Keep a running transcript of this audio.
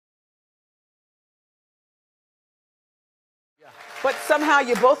But somehow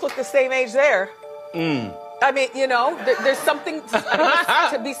you both look the same age there. I mean, you know, there's something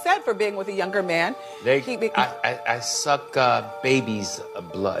to be said for being with a younger man. I suck baby's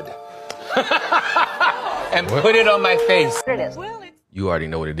blood. And put it on my face. You already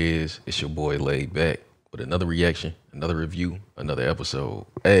know what it is. It's your boy Laid Back with another reaction, another review, another episode.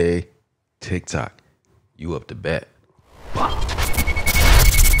 Hey, TikTok, you up to bat.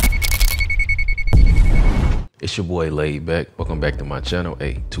 It's your boy Laid Back. Welcome back to my channel.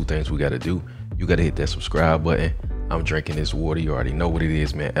 Hey, two things we gotta do. You gotta hit that subscribe button. I'm drinking this water. You already know what it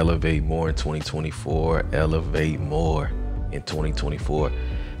is, man. Elevate more in 2024. Elevate more in 2024.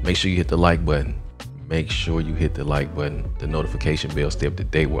 Make sure you hit the like button. Make sure you hit the like button, the notification bell, stay up to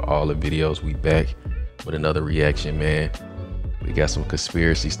date with all the videos. We back with another reaction, man. We got some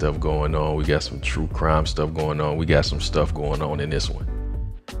conspiracy stuff going on. We got some true crime stuff going on. We got some stuff going on in this one.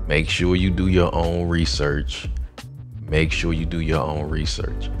 Make sure you do your own research. Make sure you do your own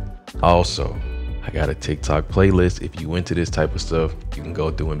research. Also, I got a TikTok playlist. If you into this type of stuff, you can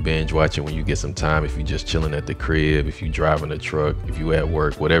go through and binge watch it when you get some time. If you just chilling at the crib, if you driving a truck, if you at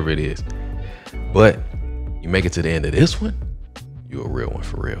work, whatever it is. But you make it to the end of this one, you a real one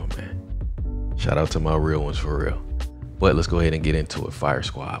for real, man. Shout out to my real ones for real. But let's go ahead and get into it. Fire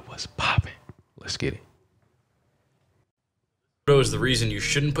Squad, what's popping? Let's get it. Is the reason you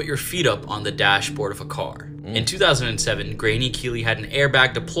shouldn't put your feet up on the dashboard of a car. In 2007, Granny Keeley had an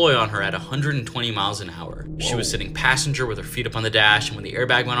airbag deploy on her at 120 miles an hour. Whoa. She was sitting passenger with her feet up on the dash, and when the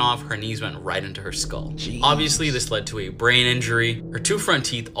airbag went off, her knees went right into her skull. Jeez. Obviously, this led to a brain injury. Her two front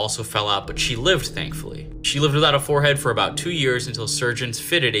teeth also fell out, but she lived, thankfully. She lived without a forehead for about 2 years until surgeons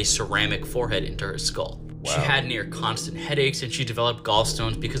fitted a ceramic forehead into her skull. Wow. She had near constant headaches, and she developed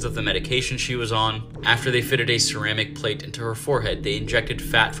gallstones because of the medication she was on. After they fitted a ceramic plate into her forehead, they injected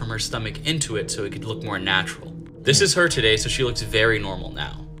fat from her stomach into it so it could look more natural. This is her today, so she looks very normal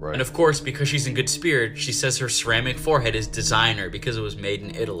now. Right. And of course, because she's in good spirit, she says her ceramic forehead is designer because it was made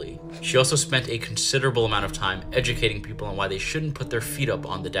in Italy. She also spent a considerable amount of time educating people on why they shouldn't put their feet up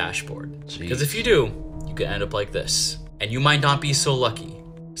on the dashboard. Because if you do, you could end up like this. And you might not be so lucky.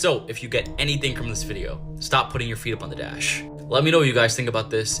 So, if you get anything from this video, stop putting your feet up on the dash. Let me know what you guys think about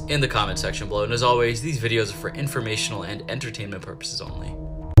this in the comment section below. And as always, these videos are for informational and entertainment purposes only.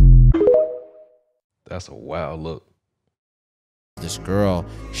 That's a wild look. This girl,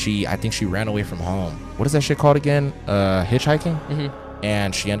 I think she ran away from home. What is that shit called again? Hitchhiking?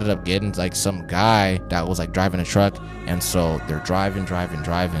 And she ended up getting like some guy that was like driving a truck, and so they're driving.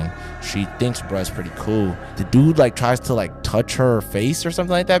 She thinks bruh's pretty cool. The dude like tries to like touch her face or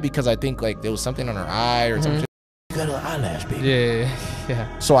something like that, because I think like there was something on her eye or something. You got an eyelash, baby.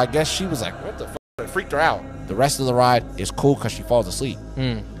 Yeah. So I guess she was like, what the fuck? It freaked her out. The rest of the ride is cool because she falls asleep.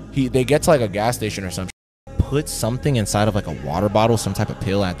 They get to like a gas station or something. Put something inside of like a water bottle, some type of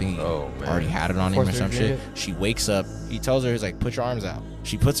pill. I think he already had it on him or some shit. She wakes up. He tells her, he's like, put your arms out.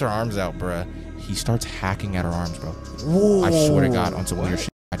 She puts her arms out, bruh. He starts hacking at her arms, bro. Whoa. I swear to God, on some weird shit.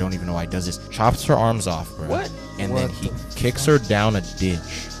 I don't even know why he does this. Chops her arms off, bro. What? And then he kicks her down a ditch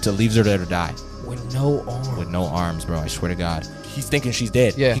to leaves her there to die. With no arms. With no arms, bro. I swear to God. He's thinking she's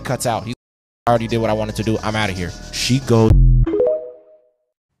dead. Yeah. He cuts out. I already did what I wanted to do. I'm out of here. She goes.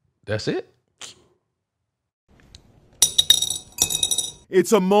 That's it?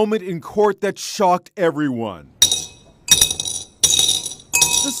 It's a moment in court that shocked everyone.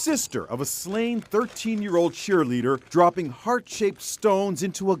 The sister of a slain 13-year-old cheerleader dropping heart-shaped stones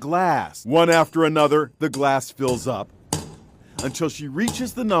into a glass. One after another, the glass fills up until she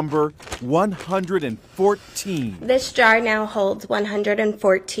reaches the number 114. This jar now holds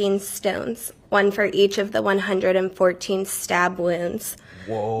 114 stones, one for each of the 114 stab wounds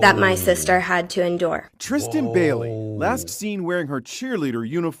that my sister had to endure. Tristan Bailey, last seen wearing her cheerleader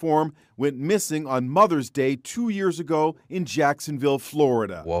uniform, went missing on Mother's Day 2 years ago in Jacksonville,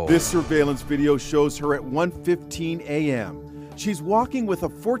 Florida. This surveillance video shows her at 1:15 a.m. She's walking with a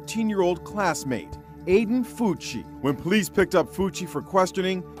 14-year-old classmate, Aiden Fucci. When police picked up Fucci for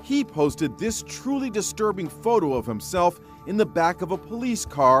questioning, he posted this truly disturbing photo of himself in the back of a police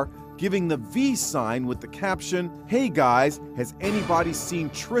car, giving the V sign with the caption, "Hey guys, has anybody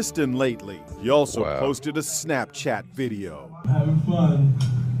seen Tristan lately?" He also posted a Snapchat video. Having fun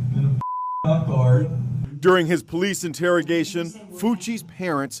in a car. During his police interrogation, Fucci's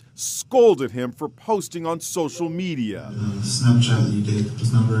parents scolded him for posting on social media. The Snapchat that you did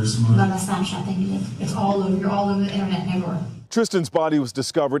was not very smart. Not a Snapchat that you did. It's all over. You're all over the internet and everywhere. Tristan's body was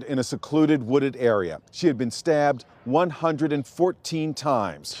discovered in a secluded wooded area. She had been stabbed 114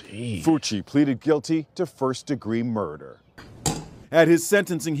 times. Jeez. Fucci pleaded guilty to first-degree murder. At his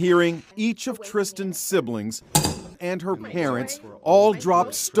sentencing hearing, each of Tristan's siblings and her parents all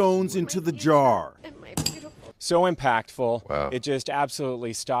dropped stones into the jar. So impactful. Wow. It just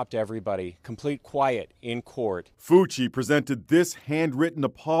absolutely stopped everybody. Complete quiet in court. Fucci presented this handwritten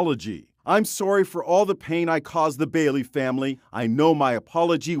apology. I'm sorry for all the pain I caused the Bailey family. I know my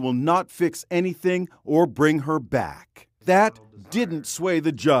apology will not fix anything or bring her back. That didn't sway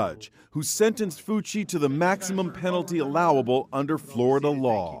the judge, who sentenced Fucci to the maximum penalty allowable under Florida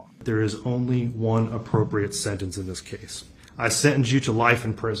law. There is only one appropriate sentence in this case. I sentence you to life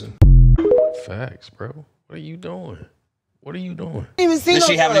in prison. Facts, bro. What are you doing? What are you doing? Does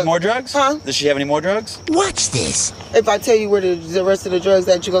she have any more drugs? Huh? Does she have any more drugs? Watch this. If I tell you where the rest of the drugs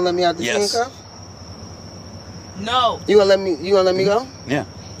that, you gonna let me out the handcuff? No. You gonna let me go? Yeah.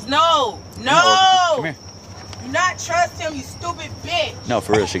 No. Come here. Do not trust him, you stupid bitch. No,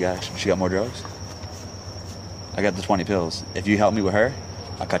 for real, she got more drugs. I got the 20 pills. If you help me with her,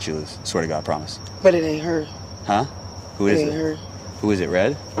 I'll cut you loose. Swear to God, promise. But it ain't her. Huh? Who is it? It ain't her. Who is it,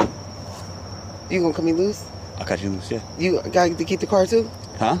 Red? You gonna cut me loose? I'll cut you loose, yeah. You got to keep the car too?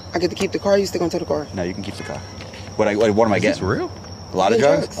 Huh? I get to keep the car, you still gonna take the car? No, you can keep the car. What am I getting? Is this real? A lot of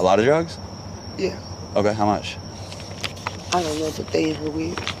drugs? A lot of drugs? Yeah. Okay, how much? I don't know, but they in her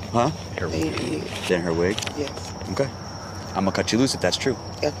wig. Huh? They in her wig. They in her wig? Yes. Okay. I'm gonna cut you loose if that's true.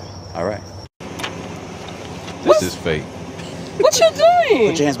 Okay. All right. This is fake. What you doing?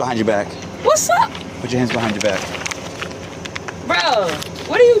 Put your hands behind your back. What's up? Put your hands behind your back. Bro,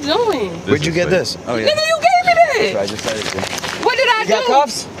 what are you doing? Where'd you get this? Oh, yeah. Nigga, you gave me that. That's right, I just said it to you. What did I do? You got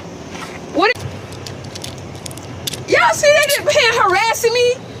cuffs? What? Y'all see they just been harassing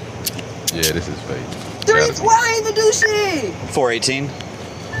me? Yeah, this is fake. Why I ain't even do shit? 418.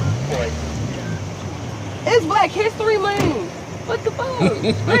 It's Black History Month. What the fuck? I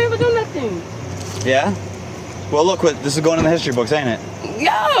ain't even do nothing. Yeah? Well, look, this is going in the history books, ain't it? Yo.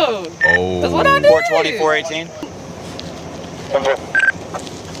 Oh. That's what I did. 420, 418.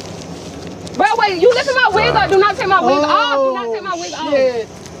 Bro, wait, you lifting my wig off. Do not take my wig off. Do not take my wig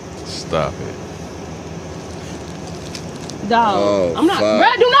off. Stop it. Dog. Oh, I'm not. fuck.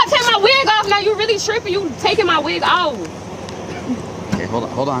 Bro, do not take my wig off. Now you really tripping. You taking my wig off. Okay,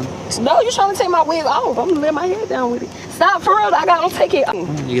 hold on. No, you trying to take my wig off. I'm gonna lay my head down with it. Stop, for real. I gotta take it. You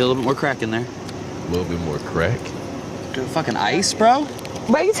get a little bit more crack in there. A little bit more crack. Dude, fucking ice, bro?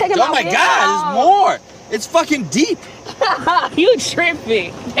 Bro, you taking my wig Oh my God, there's more. It's fucking deep. You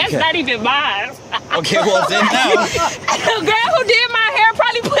tripping. That's not even mine. Okay, well, then now. The girl who did my hair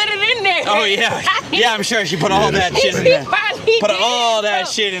probably put it in there. Oh, yeah. Yeah, I'm sure she put all that shit in there. Put all that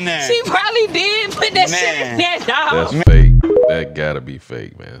shit in there. She probably did put that shit in there, dog. That's fake. That gotta be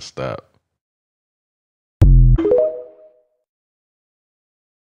fake, man. Stop.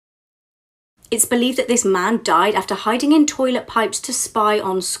 It's believed that this man died after hiding in toilet pipes to spy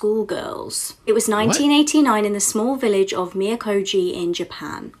on schoolgirls. It was 1989 in the small village of Miyakoji in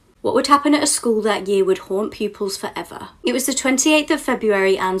Japan. What would happen at a school that year would haunt pupils forever. It was the 28th of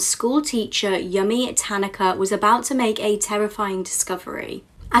February and school teacher Yumi Tanaka was about to make a terrifying discovery.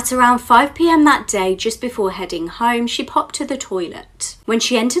 At around 5 PM that day, just before heading home, she popped to the toilet. When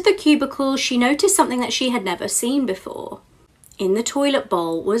she entered the cubicle, she noticed something that she had never seen before. In the toilet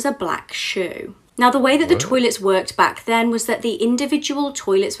bowl was a black shoe. Now, the way that the toilets worked back then was that the individual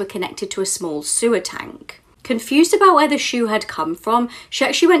toilets were connected to a small sewer tank. Confused about where the shoe had come from, she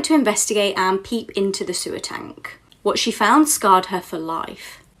actually went to investigate and peep into the sewer tank. What she found scarred her for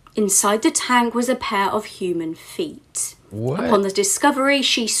life. Inside the tank was a pair of human feet. What? Upon the discovery,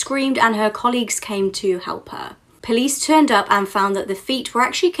 she screamed and her colleagues came to help her. Police turned up and found that the feet were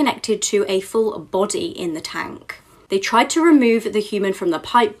actually connected to a full body in the tank. They tried to remove the human from the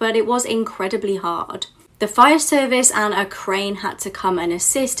pipe, but it was incredibly hard. The fire service and a crane had to come and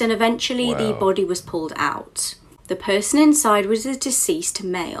assist, and eventually the body was pulled out. The person inside was a deceased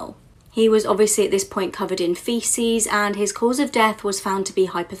male. He was obviously at this point covered in feces, and his cause of death was found to be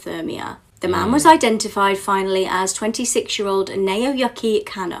hypothermia. The man was identified finally as 26-year-old Naoyuki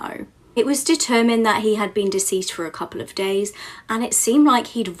Kano. It was determined that he had been deceased for a couple of days, and it seemed like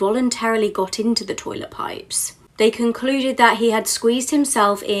he'd voluntarily got into the toilet pipes. They concluded that he had squeezed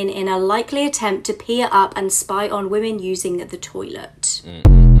himself in a likely attempt to peer up and spy on women using the toilet.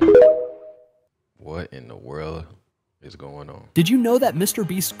 What in the world? is going on. Did you know that Mr.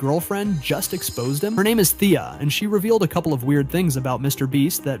 Beast's girlfriend just exposed him? Her name is Thea, and she revealed a couple of weird things about Mr.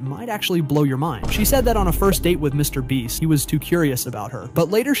 Beast that might actually blow your mind. She said that on a first date with Mr. Beast, he was too curious about her. But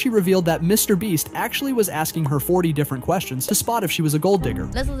later she revealed that Mr. Beast actually was asking her 40 different questions to spot if she was a gold digger.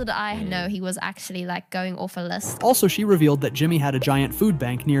 Little did I know he was actually like going off a list. Also, she revealed that Jimmy had a giant food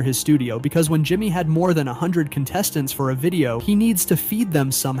bank near his studio because when Jimmy had more than 100 contestants for a video, he needs to feed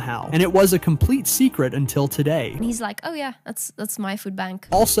them somehow. And it was a complete secret until today. And he's like, oh yeah, that's my food bank.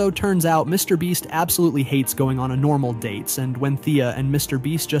 Also, turns out Mr. Beast absolutely hates going on a normal dates, and when Thea and Mr.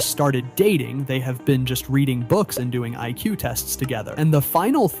 Beast just started dating, they have been just reading books and doing IQ tests together. And the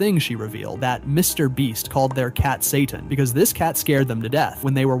final thing she revealed, that Mr. Beast called their cat Satan, because this cat scared them to death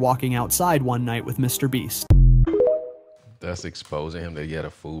when they were walking outside one night with Mr. Beast. That's exposing him that he had a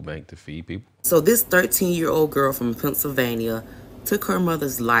food bank to feed people. So this 13-year-old girl from Pennsylvania took her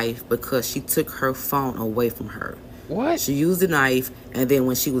mother's life because she took her phone away from her. What? She used a knife, and then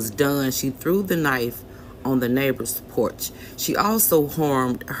when she was done, she threw the knife on the neighbor's porch. She also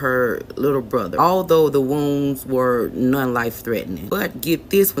harmed her little brother, although the wounds were non-life-threatening. But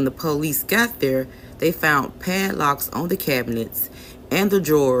get this, when the police got there, they found padlocks on the cabinets and the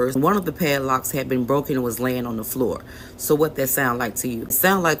drawers. One of the padlocks had been broken and was laying on the floor. So what that sound like to you? It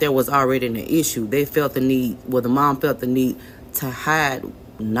sounded like there was already an issue. They felt the need, well, the mom felt the need to hide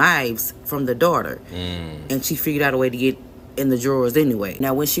knives from the daughter, and she figured out a way to get in the drawers anyway.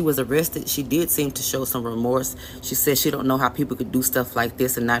 Now, when she was arrested, she did seem to show some remorse. She said she don't know how people could do stuff like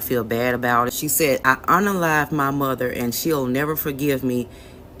this and not feel bad about it. She said, I unalived my mother and she'll never forgive me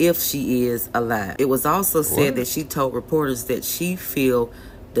if she is alive. It was also said that she told reporters that she feel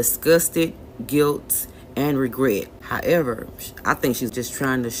disgusted, guilt, and regret. However, I think she's just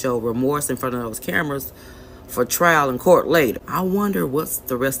trying to show remorse in front of those cameras for trial in court later. I wonder what's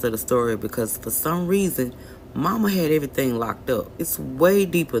the rest of the story, because for some reason, Mama had everything locked up. It's way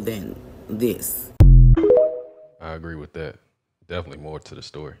deeper than this. I agree with that. Definitely more to the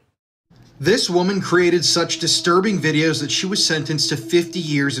story. This woman created such disturbing videos that she was sentenced to 50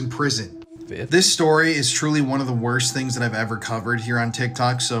 years in prison. This story is truly one of the worst things that I've ever covered here on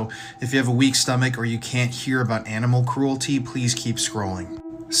TikTok, so if you have a weak stomach or you can't hear about animal cruelty, please keep scrolling.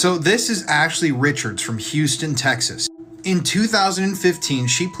 So this is Ashley Richards from Houston, Texas. In 2015,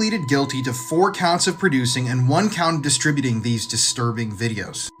 she pleaded guilty to 4 counts of producing and 1 count of distributing these disturbing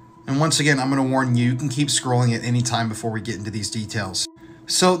videos. And once again, I'm going to warn you, you can keep scrolling at any time before we get into these details.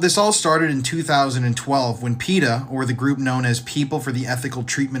 So this all started in 2012 when PETA, or the group known as People for the Ethical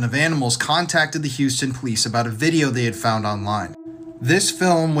Treatment of Animals, contacted the Houston police about a video they had found online. This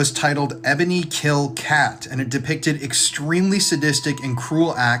film was titled Ebony Kill Cat, and it depicted extremely sadistic and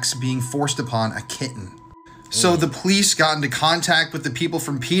cruel acts being forced upon a kitten. So the police got into contact with the people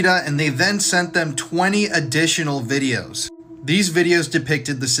from PETA, and they then sent them 20 additional videos. These videos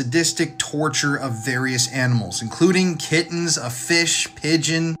depicted the sadistic torture of various animals, including kittens, a fish,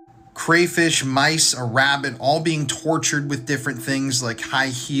 pigeon, crayfish, mice, a rabbit, all being tortured with different things like high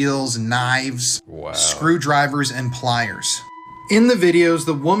heels, knives, screwdrivers, and pliers. In the videos,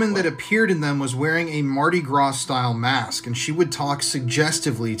 the woman that appeared in them was wearing a Mardi Gras style mask, and she would talk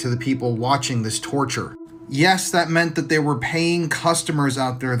suggestively to the people watching this torture. Yes, that meant that there were paying customers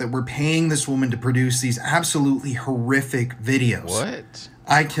out there that were paying this woman to produce these absolutely horrific videos. What?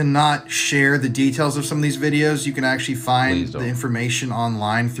 I cannot share the details of some of these videos. You can actually find the information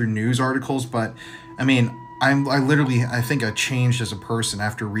online through news articles, but I mean, I think I changed as a person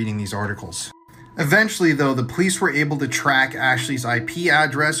after reading these articles. Eventually, though, the police were able to track Ashley's IP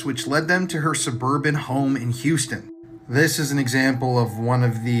address, which led them to her suburban home in Houston. This is an example of one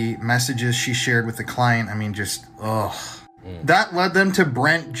of the messages she shared with the client. I mean, just, ugh. That led them to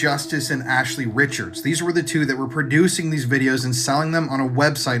Brent Justice and Ashley Richards. These were the two that were producing these videos and selling them on a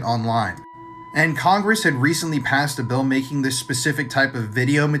website online. And Congress had recently passed a bill making this specific type of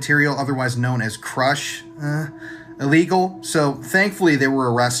video material, otherwise known as crush, illegal. So thankfully they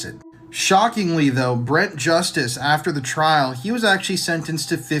were arrested. Shockingly though, Brent Justice, after the trial, he was actually sentenced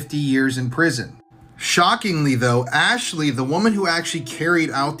to 50 years in prison. Shockingly though, Ashley, the woman who actually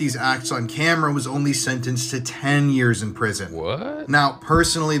carried out these acts on camera, was only sentenced to 10 years in prison. What? Now,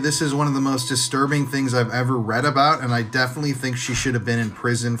 personally, this is one of the most disturbing things I've ever read about, and I definitely think she should have been in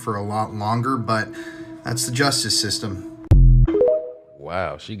prison for a lot longer, but that's the justice system.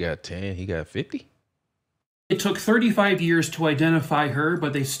 Wow, she got 10, he got 50? It took 35 years to identify her,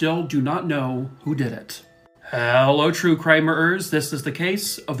 but they still do not know who did it. Hello, true crimers. This is the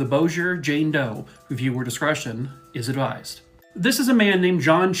case of the Bossier Jane Doe. Viewer discretion is advised. This is a man named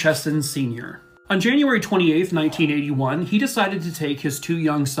John Cheston Sr. On January 28, 1981, he decided to take his 2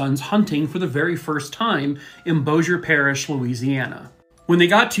 young sons hunting for the very first time in Bossier Parish, Louisiana. When they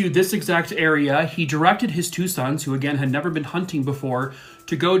got to this exact area, he directed his 2 sons, who again had never been hunting before,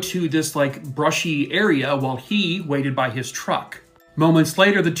 to go to this like brushy area while he waited by his truck. Moments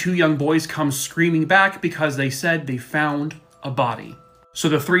later, the 2 young boys come screaming back because they said they found a body. So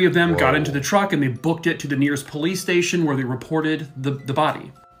the 3 of them got into the truck and they booked it to the nearest police station where they reported the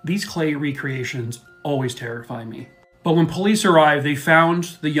body. These clay recreations always terrify me. But when police arrived, they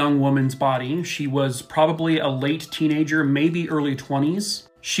found the young woman's body. She was probably a late teenager, maybe early 20s.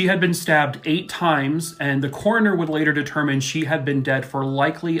 She had been stabbed 8 times, and the coroner would later determine she had been dead for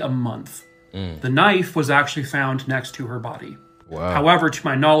likely a month. The knife was actually found next to her body. Wow. However, to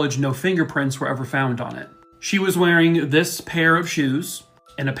my knowledge, no fingerprints were ever found on it. She was wearing this pair of shoes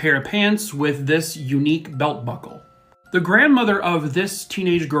and a pair of pants with this unique belt buckle. The grandmother of this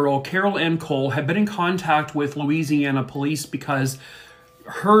teenage girl, Carol Ann Cole, had been in contact with Louisiana police because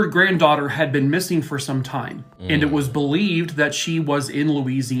her granddaughter had been missing for some time, and it was believed that she was in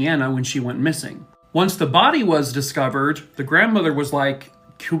Louisiana when she went missing. Once the body was discovered, the grandmother was like,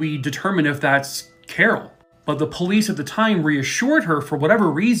 "Can we determine if that's Carol?" But the police at the time reassured her for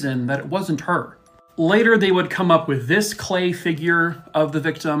whatever reason that it wasn't her. Later, they would come up with this clay figure of the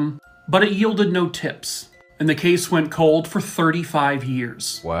victim, but it yielded no tips. And the case went cold for 35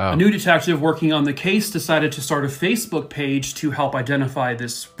 years. Wow. A new detective working on the case decided to start a Facebook page to help identify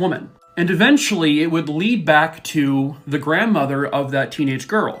this woman. And eventually, it would lead back to the grandmother of that teenage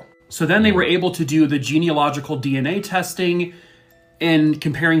girl. So then they were able to do the genealogical DNA testing and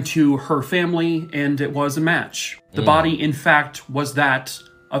comparing to her family, and it was a match. The body, in fact, was that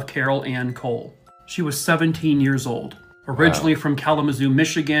of Carol Ann Cole. She was 17 years old. Originally from Kalamazoo,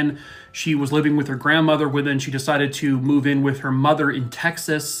 Michigan, she was living with her grandmother, but then she decided to move in with her mother in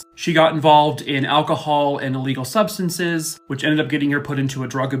Texas. She got involved in alcohol and illegal substances, which ended up getting her put into a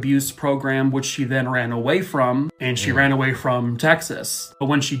drug abuse program, which she then ran away from, and she ran away from Texas. But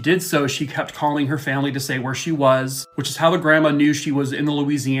when she did so, she kept calling her family to say where she was, which is how the grandma knew she was in the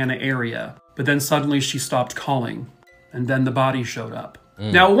Louisiana area. But then suddenly she stopped calling, and then the body showed up.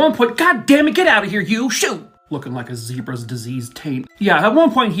 Now at one point, God damn it, get out of here, you, shoot! Looking like a zebra's diseased taint. Yeah, at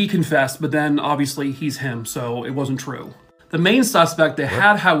one point he confessed, but then obviously he's him, so it wasn't true. The main suspect they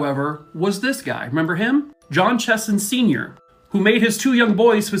had, however, was this guy. Remember him? John Chesson Sr., who made his 2 young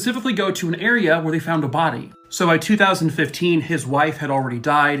boys specifically go to an area where they found a body. So by 2015, his wife had already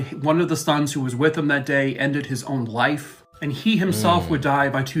died. One of the sons who was with him that day ended his own life, and he himself would die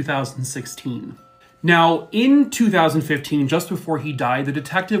by 2016. Now, in 2015, just before he died, the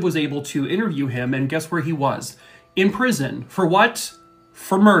detective was able to interview him, and guess where he was? In prison. For what?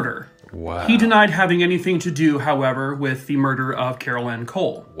 For murder. Wow. He denied having anything to do, however, with the murder of Carol Ann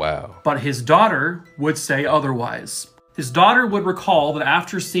Cole. Wow. But his daughter would say otherwise. His daughter would recall that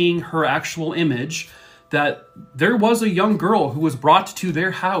after seeing her actual image, that there was a young girl who was brought to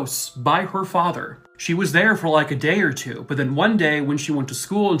their house by her father. She was there for like a day or 2, but then one day when she went to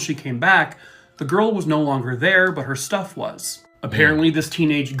school and she came back, the girl was no longer there, but her stuff was. Apparently, this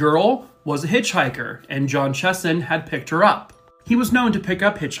teenage girl was a hitchhiker, and John Chesson had picked her up. He was known to pick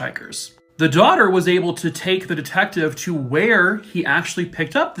up hitchhikers. The daughter was able to take the detective to where he actually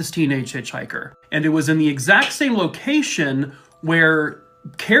picked up this teenage hitchhiker. And it was in the exact same location where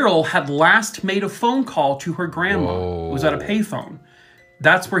Carol had last made a phone call to her grandma. It was at a payphone.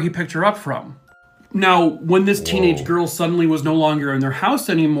 That's where he picked her up from. Now, when this teenage girl suddenly was no longer in their house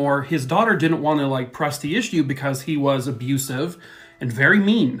anymore, his daughter didn't want to like press the issue because he was abusive and very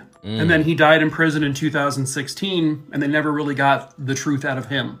mean. And then he died in prison in 2016, and they never really got the truth out of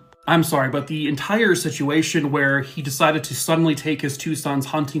him. I'm sorry, but the entire situation where he decided to suddenly take his 2 sons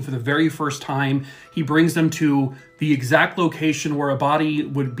hunting for the very first time, he brings them to the exact location where a body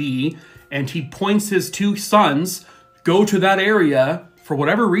would be, and he points his 2 sons, go to that area, for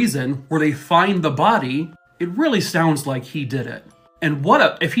whatever reason, where they find the body, it really sounds like he did it. And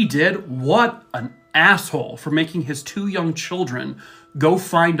if he did, what an asshole for making his 2 young children go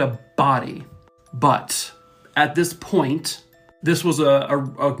find a body. But at this point, this was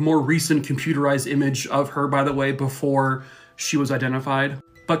a more recent computerized image of her, by the way, before she was identified.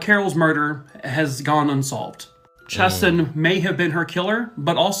 But Carol's murder has gone unsolved. Chesson may have been her killer,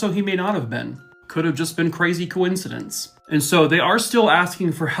 but also he may not have been. Could have just been crazy coincidence. And so they are still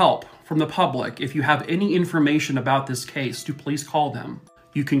asking for help from the public. If you have any information about this case, do please call them.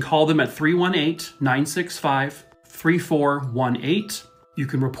 You can call them at 318-965-3418. You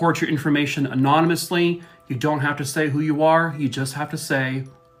can report your information anonymously. You don't have to say who you are. You just have to say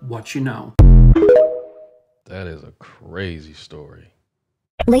what you know. That is a crazy story.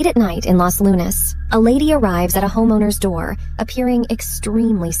 Late at night in Los Lunas, a lady arrives at a homeowner's door, appearing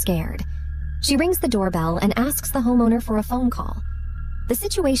extremely scared. She rings the doorbell and asks the homeowner for a phone call. The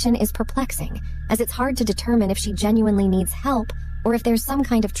situation is perplexing, as it's hard to determine if she genuinely needs help or if there's some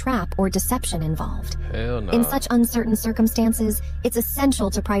kind of trap or deception involved. Hell no. In such uncertain circumstances, it's essential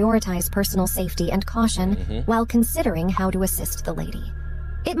to prioritize personal safety and caution while considering how to assist the lady.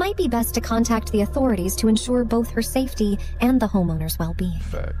 It might be best to contact the authorities to ensure both her safety and the homeowner's well-being.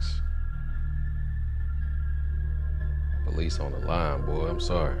 Facts. Police on the line, boy. I'm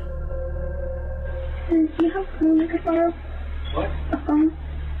sorry. Do you have phone I could borrow? What? A phone?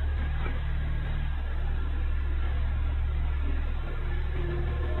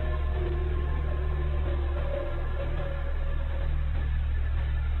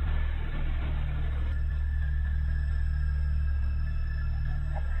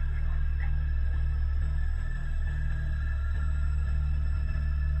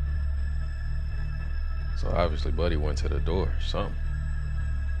 So obviously Buddy went to the door or something.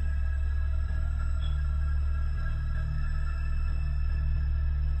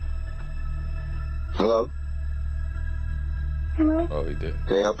 Hello? Hello? Oh, he did.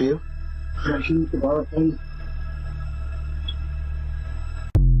 Can I help you? Can you borrow a phone?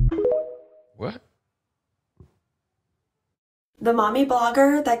 What? The mommy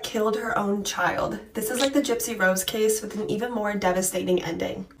blogger that killed her own child. This is like the Gypsy Rose case with an even more devastating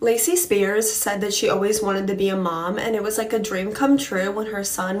ending. Lacey Spears said that she always wanted to be a mom and it was like a dream come true when her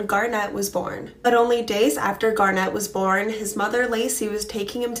son Garnett was born. But only days after Garnett was born, his mother Lacey was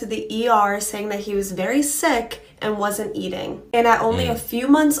taking him to the ER saying that he was very sick and wasn't eating. And at only a few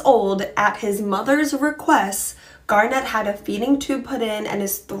months old, at his mother's request, Garnett had a feeding tube put in and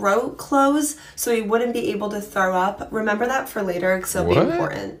his throat closed so he wouldn't be able to throw up. Remember that for later because it'll be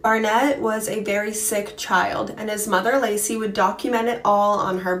important. Garnett was a very sick child and his mother Lacey would document it all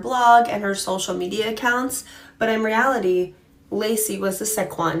on her blog and her social media accounts, but in reality, Lacey was the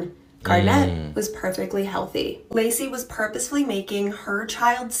sick one. Garnett was perfectly healthy. Lacey was purposefully making her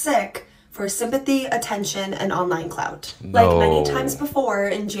child sick for sympathy, attention, and online clout. Like many times before,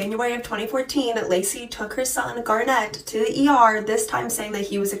 in January of 2014, Lacey took her son Garnett to the ER, this time saying that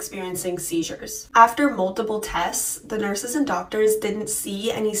he was experiencing seizures. After multiple tests, the nurses and doctors didn't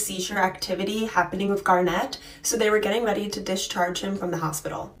see any seizure activity happening with Garnett, so they were getting ready to discharge him from the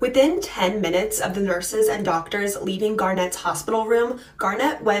hospital. Within 10 minutes of the nurses and doctors leaving Garnett's hospital room,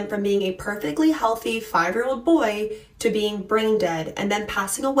 Garnett went from being a perfectly healthy 5-year-old boy to being brain dead and then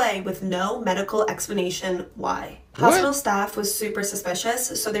passing away with no medical explanation why. Hospital staff was super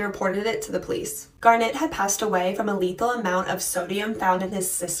suspicious, so they reported it to the police. Garnett had passed away from a lethal amount of sodium found in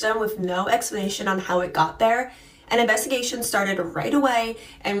his system with no explanation on how it got there. An investigation started right away,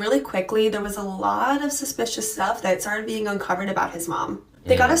 and really quickly there was a lot of suspicious stuff that started being uncovered about his mom.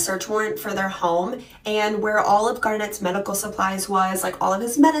 They got a search warrant for their home, and where all of Garnett's medical supplies was, like all of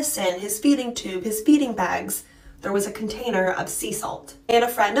his medicine, his feeding tube, his feeding bags, there was a container of sea salt. And a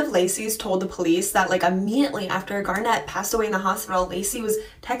friend of Lacey's told the police that like immediately after Garnett passed away in the hospital, Lacey was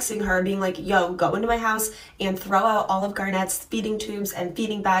texting her being like, yo, go into my house and throw out all of Garnett's feeding tubes and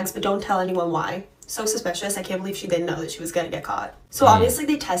feeding bags, but don't tell anyone why. So suspicious, I can't believe she didn't know that she was gonna get caught. So obviously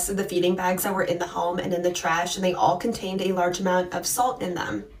they tested the feeding bags that were in the home and in the trash, and they all contained a large amount of salt in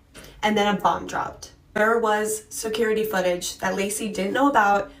them. And then a bomb dropped. There was security footage that Lacey didn't know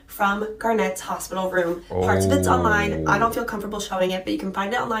about from Garnett's hospital room. Parts of it's online. I don't feel comfortable showing it, but you can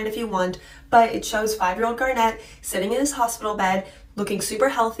find it online if you want. But it shows 5-year-old Garnett sitting in his hospital bed, looking super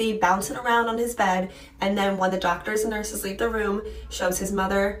healthy, bouncing around on his bed. And then when the doctors and nurses leave the room, shows his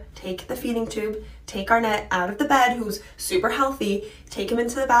mother take the feeding tube, take Garnett out of the bed, who's super healthy, take him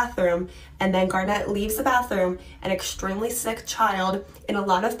into the bathroom, and then Garnett leaves the bathroom, an extremely sick child in a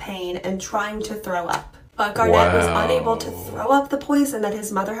lot of pain and trying to throw up. But Garnett was unable to throw up the poison that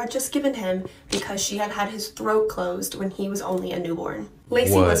his mother had just given him because she had had his throat closed when he was only a newborn.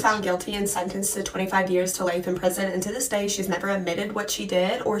 Lacey was found guilty and sentenced to 25 years to life in prison, and to this day she's never admitted what she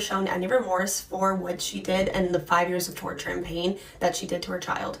did or shown any remorse for what she did and the 5 years of torture and pain that she did to her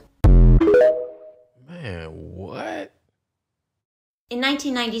child. Man, what? In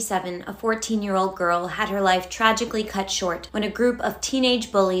 1997, a 14-year-old girl had her life tragically cut short when a group of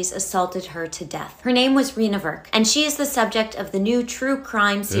teenage bullies assaulted her to death. Her name was Rena Verk, and she is the subject of the new true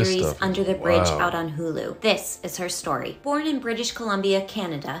crime series Under the Bridge out on Hulu. This is her story. Born in British Columbia,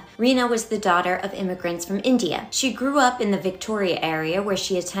 Canada, Rena was the daughter of immigrants from India. She grew up in the Victoria area where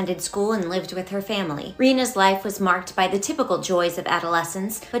she attended school and lived with her family. Rena's life was marked by the typical joys of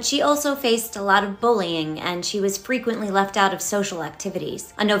adolescence, but she also faced a lot of bullying, and she was frequently left out of social activities.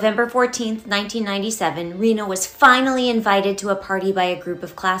 activities. On November 14th, 1997, Rena was finally invited to a party by a group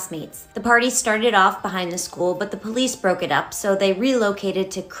of classmates. The party started off behind the school, but the police broke it up, so they relocated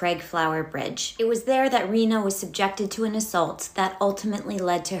to Craigflower Bridge. It was there that Rena was subjected to an assault that ultimately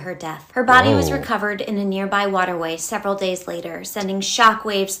led to her death. Her body was recovered in a nearby waterway several days later, sending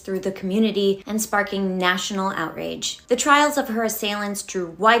shockwaves through the community and sparking national outrage. The trials of her assailants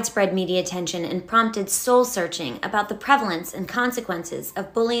drew widespread media attention and prompted soul-searching about the prevalence and consequences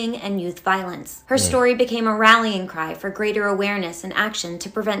of bullying and youth violence. Her story became a rallying cry for greater awareness and action to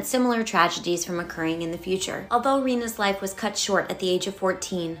prevent similar tragedies from occurring in the future. Although Rena's life was cut short at the age of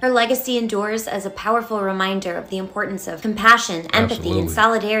 14, her legacy endures as a powerful reminder of the importance of compassion, empathy, and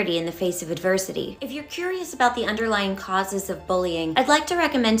solidarity in the face of adversity. If you're curious about the underlying causes of bullying, I'd like to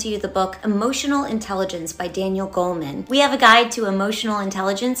recommend to you the book Emotional Intelligence by Daniel Goleman. We have a guide to emotional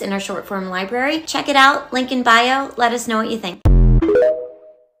intelligence in our short form library. Check it out, link in bio. Let us know what you think.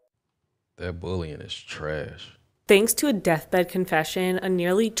 That bullying is trash. Thanks to a deathbed confession, a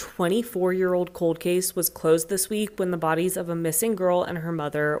nearly 24-year-old cold case was closed this week when the bodies of a missing girl and her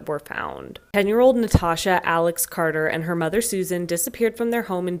mother were found. 10-year-old Natasha Alex Carter and her mother Susan disappeared from their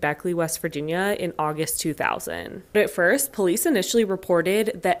home in Beckley, West Virginia in August 2000. But at first, police initially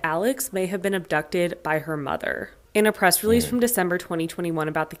reported that Alex may have been abducted by her mother. In a press release from December 2021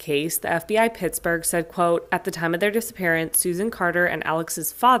 about the case, the FBI Pittsburgh said, quote, "At the time of their disappearance, Susan Carter and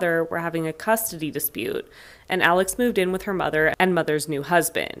Alex's father were having a custody dispute, and Alex moved in with her mother and mother's new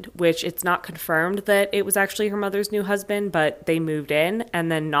husband," which it's not confirmed that it was actually her mother's new husband, but they moved in, and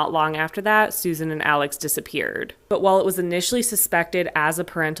then not long after that, Susan and Alex disappeared. But while it was initially suspected as a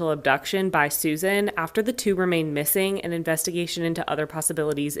parental abduction by Susan, after the two remained missing, an investigation into other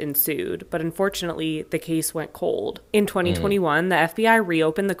possibilities ensued, but unfortunately, the case went cold. In 2021, the FBI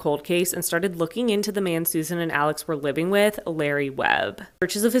reopened the cold case and started looking into the man Susan and Alex were living with, Larry Webb.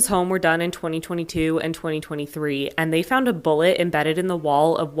 Searches of his home were done in 2022 and 2023, and they found a bullet embedded in the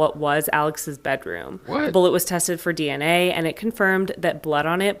wall of what was Alex's bedroom. What? The bullet was tested for DNA, and it confirmed that blood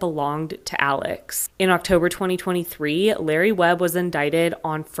on it belonged to Alex. In October 2023, Larry Webb was indicted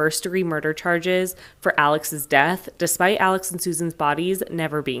on first-degree murder charges for Alex's death, despite Alex and Susan's bodies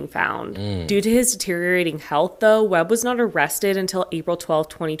never being found. Due to his deteriorating health, though, Webb was not arrested until April 12,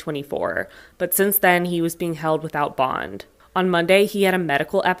 2024, but since then he was being held without bond. On Monday, he had a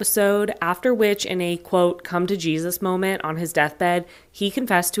medical episode, after which, in a, quote, come to Jesus moment on his deathbed, he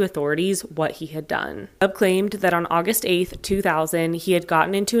confessed to authorities what he had done. Webb claimed that on August 8, 2000, he had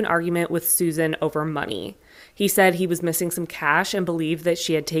gotten into an argument with Susan over money. He said he was missing some cash and believed that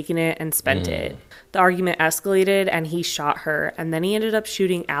she had taken it and spent it. The argument escalated and he shot her, and then he ended up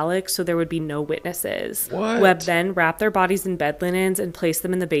shooting Alex so there would be no witnesses. What? Webb then wrapped their bodies in bed linens and placed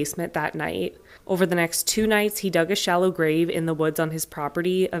them in the basement that night. Over the next 2 nights, he dug a shallow grave in the woods on his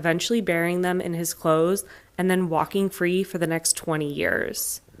property, eventually burying them in his clothes and then walking free for the next 20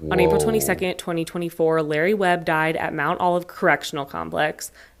 years. On April 22nd, 2024, Larry Webb died at Mount Olive Correctional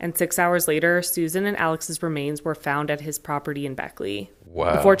Complex, and 6 hours later, Susan and Alex's remains were found at his property in Beckley.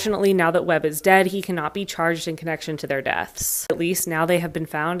 Wow. Unfortunately, now that Webb is dead, he cannot be charged in connection to their deaths. At least now they have been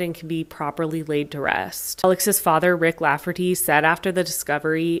found and can be properly laid to rest. Alex's father, Rick Lafferty, said after the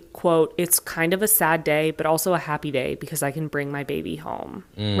discovery, quote, "It's kind of a sad day, but also a happy day because I can bring my baby home."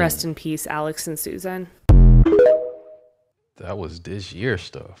 Rest in peace, Alex and Susan. That was this year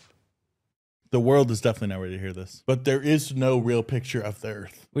stuff. The world is definitely not ready to hear this. But there is no real picture of the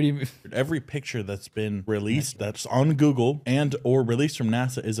Earth. What do you mean? Every picture that's been released that's on Google and or released from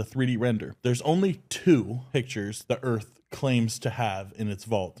NASA is a 3D render. There's only 2 pictures the Earth claims to have in its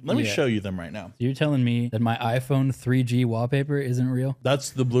vault. Let me show you them right now. You're telling me that my iPhone 3G wallpaper isn't real? That's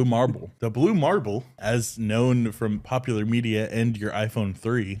the blue marble. The blue marble, as known from popular media and your iPhone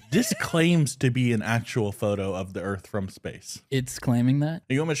 3, this claims to be an actual photo of the Earth from space. It's claiming that?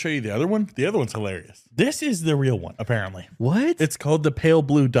 You want me to show you the other one? The other one's hilarious. This is the real one, apparently. What? It's called the pale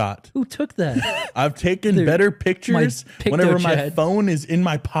blue dot. Who took that? I've taken better pictures whenever my phone is in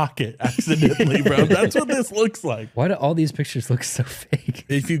my pocket accidentally, bro. That's what this looks like. Why do all these pictures look so fake?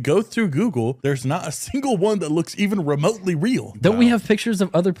 If you go through Google, there's not a single one that looks even remotely real. Don't we have pictures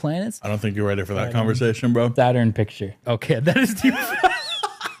of other planets? I don't think you're ready for that conversation, bro. Saturn picture. Okay, that is deep.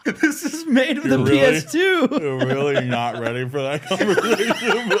 This is made with a PS2. You're really not ready for that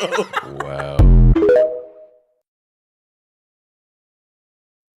conversation, bro. Wow.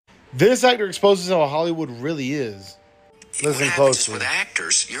 This actor exposes how Hollywood really is. Listen closely. With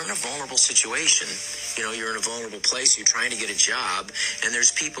actors, you're in a vulnerable situation. You know, you're in a vulnerable place. You're trying to get a job, and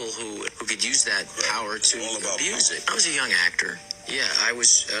there's people who could use that power to abuse it. I was a young actor. Yeah, I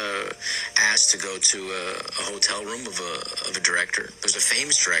was asked to go to a hotel room of a director. There's a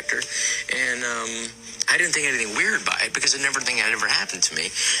famous director, and I didn't think anything weird by it because I never think it ever happened to me.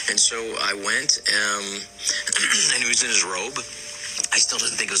 And so I went, and he was in his robe. I still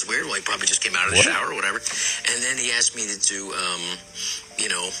didn't think it was weird. Well, he probably just came out of the shower or whatever. And then he asked me to do,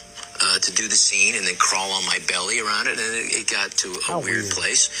 to do the scene and then crawl on my belly around it. And it got to a weird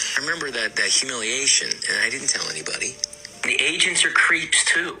place. I remember that humiliation, and I didn't tell anybody. The agents are creeps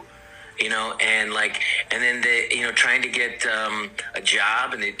too. And then trying to get a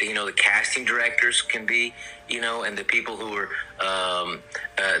job, and the casting directors can be, and the people who are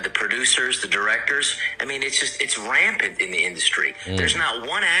the producers, the directors. I mean, it's rampant in the industry. There's not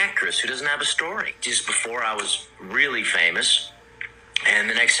one actress who doesn't have a story. Just before I was really famous, and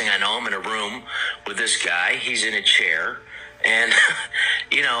the next thing I know, I'm in a room with this guy. He's in a chair. And,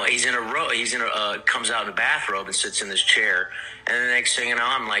 comes out in a bathrobe and sits in this chair. And the next thing you know,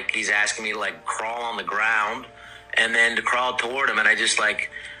 I'm like, he's asking me to like crawl on the ground and then to crawl toward him. And it was just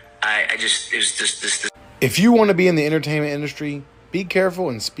this. If you want to be in the entertainment industry, be careful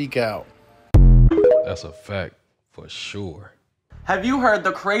and speak out. That's a fact for sure. Have you heard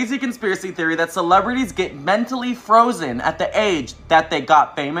the crazy conspiracy theory that celebrities get mentally frozen at the age that they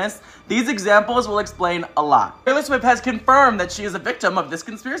got famous? These examples will explain a lot. Taylor Swift has confirmed that she is a victim of this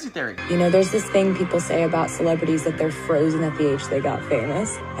conspiracy theory. There's this thing people say about celebrities that they're frozen at the age they got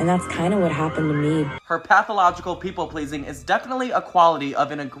famous, and that's kind of what happened to me. Her pathological people-pleasing is definitely a quality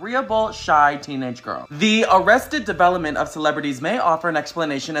of an agreeable, shy teenage girl. The arrested development of celebrities may offer an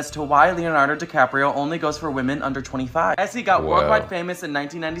explanation as to why Leonardo DiCaprio only goes for women under 25. As he got worldwide famous in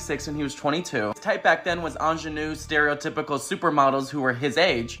 1996 when he was 22. His type back then was ingenue, stereotypical supermodels who were his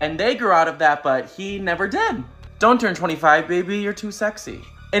age, and they grew out of that, but he never did. Don't turn 25, baby, you're too sexy.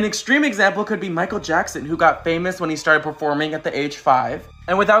 An extreme example could be Michael Jackson, who got famous when he started performing at the age 5.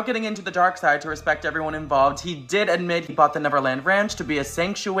 And without getting into the dark side to respect everyone involved, he did admit he bought the Neverland Ranch to be a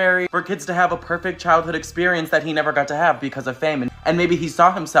sanctuary for kids to have a perfect childhood experience that he never got to have because of fame. And maybe he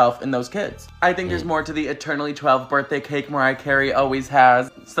saw himself in those kids. I think there's more to the eternally 12 birthday cake Mariah Carey always has.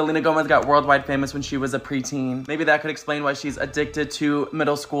 Selena Gomez got worldwide famous when she was a preteen. Maybe that could explain why she's addicted to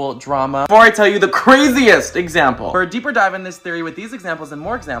middle school drama. Before I tell you the craziest example, for a deeper dive in this theory with these examples and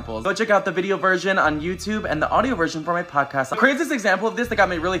more examples, go check out the video version on YouTube and the audio version for my podcast. The craziest example of this that got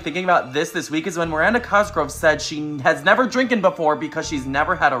me really thinking about this week is when Miranda Cosgrove said she has never drinking before because she's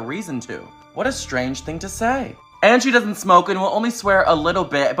never had a reason to. What a strange thing to say. And she doesn't smoke and will only swear a little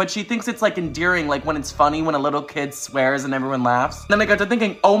bit, but she thinks it's like endearing, like when it's funny when a little kid swears and everyone laughs. Then I got to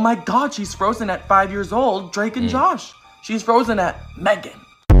thinking, oh my God, she's frozen at 5 years old, Drake and Josh. She's frozen at Megan.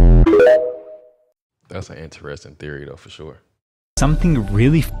 That's an interesting theory though, for sure. Something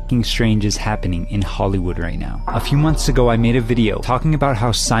really fucking strange is happening in Hollywood right now. A few months ago, I made a video talking about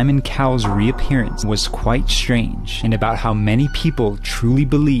how Simon Cowell's reappearance was quite strange, and about how many people truly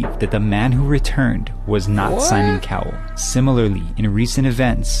believe that the man who returned was not Simon Cowell. Similarly, in recent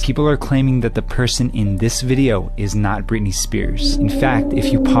events, people are claiming that the person in this video is not Britney Spears. In fact,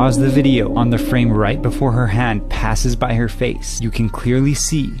 if you pause the video on the frame right before her hand passes by her face, you can clearly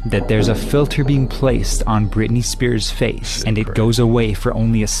see that there's a filter being placed on Britney Spears' face, and it goes away for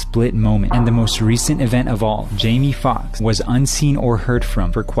only a split moment. And the most recent event of all, Jamie Foxx was unseen or heard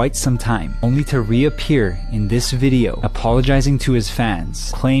from for quite some time, only to reappear in this video apologizing to his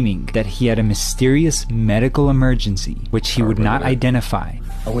fans, claiming that he had a mysterious medical emergency which he would not identify.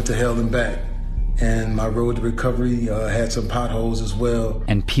 I went to hell and back, and my road to recovery had some potholes as well.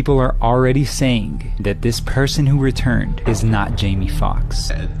 And people are already saying that this person who returned is not Jamie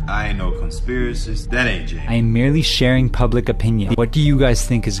Foxx. I ain't no conspiracist. That ain't Jamie. I am merely sharing public opinion. What do you guys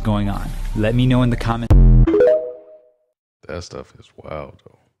think is going on? Let me know in the comments. That stuff is wild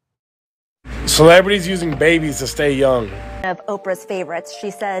though. Celebrities using babies to stay young. Of Oprah's favorites, she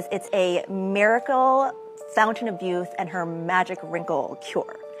says it's a miracle fountain of youth and her magic wrinkle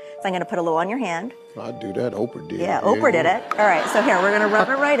cure. So I'm going to put a little on your hand. I'd do that. Oprah did. Yeah, Oprah did it. All right, so here, we're going to rub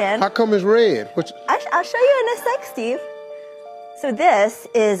it right in. How come it's red? I'll show you in a sec, Steve. So this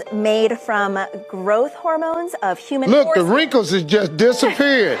is made from growth hormones of human Look, the wrinkles has just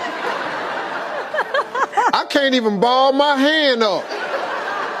disappeared. I can't even ball my hand up.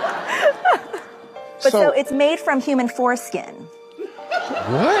 But so it's made from human foreskin.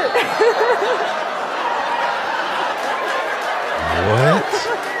 What? What?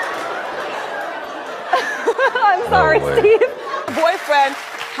 I'm sorry, Steve. Boyfriend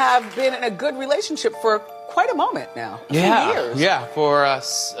have been in a good relationship for quite a moment now. Yeah, 2 years. yeah, for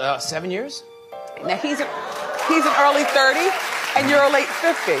 7 years. Now he's an early 30 and you're a late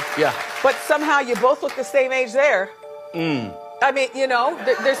 50. Yeah. But somehow you both look the same age there. I mean, you know,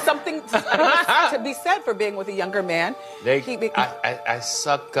 there's something to be said for being with a younger man. I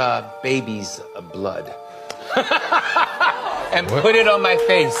suck baby's blood. And put it on my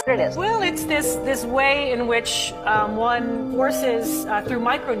face. Well, it's this way in which one forces through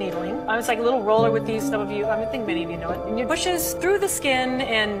microneedling. It's like a little roller with these. Some of you, I think many of you know it. And it pushes through the skin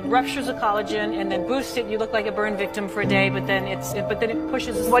and ruptures the collagen, and then boosts it. You look like a burn victim for a day, but then it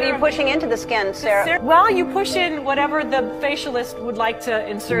pushes. What are you pushing into the skin, Sarah? Well, you push in whatever the facialist would like to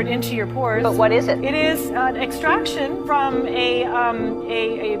insert into your pores. But what is it? It is an extraction from a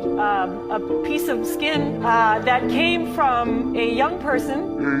piece of skin that came from a young person.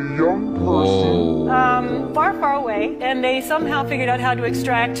 Far, far away, and they somehow figured out how to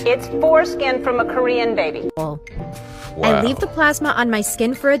extract. It's foreskin from a Korean baby. Wow. I leave the plasma on my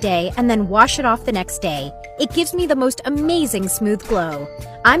skin for a day and then wash it off the next day. It gives me the most amazing smooth glow.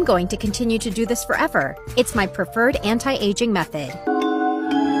 I'm going to continue to do this forever. It's my preferred anti-aging method.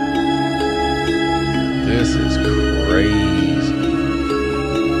 This is crazy.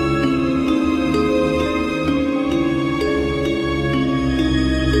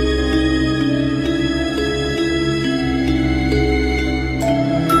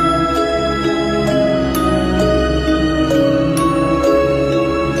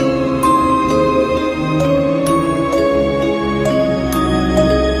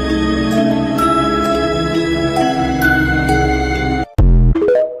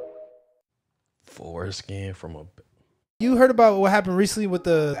 Foreskin from a... You heard about what happened recently with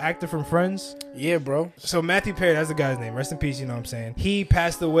the actor from Friends? Yeah, bro. So Matthew Perry, that's the guy's name. Rest in peace, you know what I'm saying? He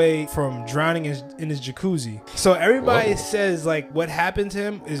passed away from drowning in his jacuzzi. So everybody says like what happened to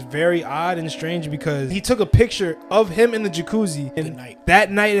him is very odd and strange because he took a picture of him in the jacuzzi and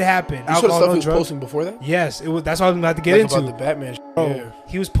that night it happened. You saw the stuff he was posting before that? Yes, it was. That's what I'm about to get into. About the Batman. Yeah.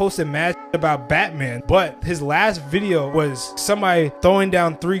 He was posting mad about Batman, but his last video was somebody throwing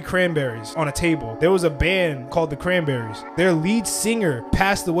down 3 cranberries on a table. There was a band called the Cranberries. Their lead singer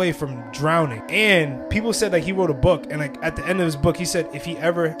passed away from drowning, and people said that he wrote a book, and like at the end of his book he said if he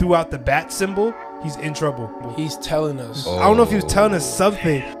ever threw out the bat symbol, he's in trouble. He's telling us. I don't know if he was telling us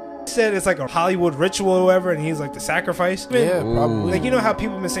something. He said it's like a Hollywood ritual or whatever, and he's like the sacrifice. Yeah, probably. Like, you know how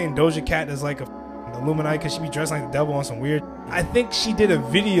people been saying Doja Cat is like a Illuminati because she be dressed like the devil on some weird. I think she did a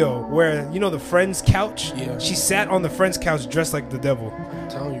video where, you know, the Friends couch. Yeah. She sat on the Friends couch dressed like the devil. I'm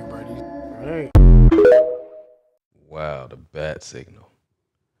telling you, buddy. Right. Wow, the bat signal.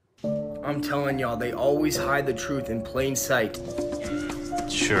 I'm telling y'all, they always hide the truth in plain sight.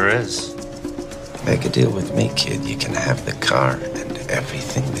 Sure is. Make a deal with me, kid. You can have the car and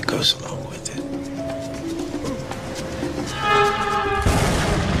everything that goes along with it.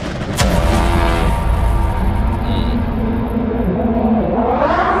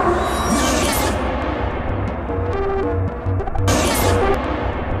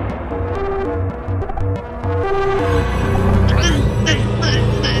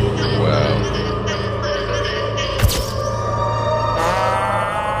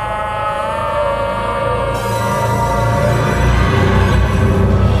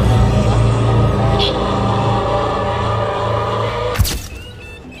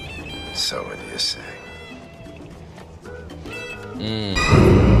 So what do you say?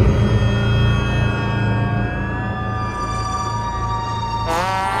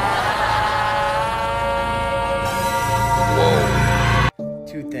 Whoa.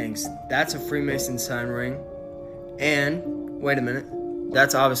 2 things. That's a Freemason sign ring. And, wait a minute,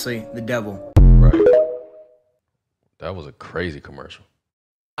 that's obviously the devil. Right. That was a crazy commercial.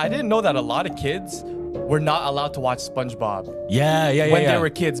 I didn't know that a lot of kids were not allowed to watch SpongeBob. When they were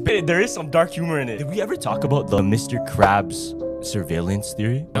kids. But there is some dark humor in it. Did we ever talk about the Mr. Krabs surveillance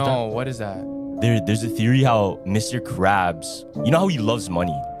theory? No, what is that? There's a theory how Mr. Krabs, you know how he loves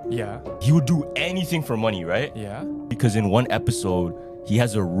money? Yeah. He would do anything for money, right? Yeah. Because in one episode, he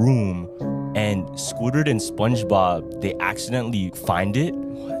has a room and Squidward and SpongeBob, they accidentally find it.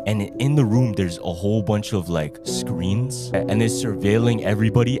 And in the room, there's a whole bunch of like screens and they're surveilling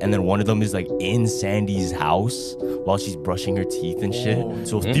everybody. And then one of them is like in Sandy's house while she's brushing her teeth and shit.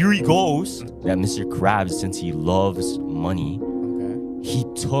 So theory goes that Mr. Krabs, since he loves money, he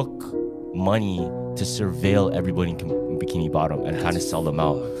took money to surveil everybody in Bikini Bottom and kind of sell them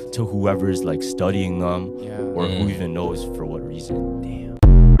out to whoever's like studying them or who even knows for what reason. Damn.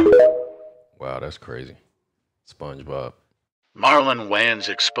 Wow, that's crazy. SpongeBob. Marlon Wayans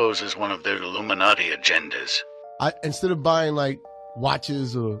exposes one of their Illuminati agendas. Instead of buying like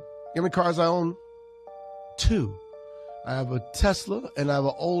watches or, you know how many cars I own? 2. I have a Tesla and I have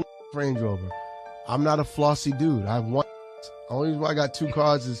an old Range Rover. I'm not a flossy dude. I have one. The only reason why I got 2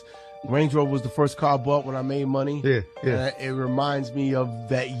 cars is Range Rover was the first car I bought when I made money. Yeah, yeah. And it reminds me of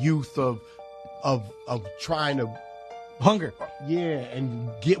that youth of trying to hunger. Yeah, and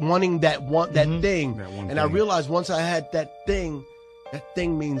wanting that thing. And I realized once I had that thing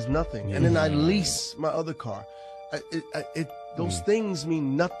means nothing. And then I lease my other car. Those things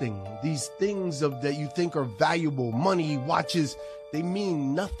mean nothing. These things that you think are valuable, money, watches, they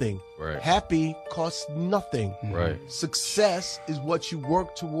mean nothing. Right. Happy costs nothing. Right. Success is what you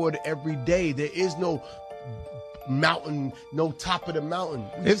work toward every day. There is no mountain, no top of the mountain.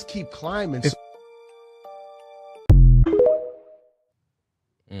 You just keep climbing.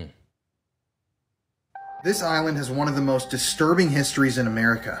 This island has one of the most disturbing histories in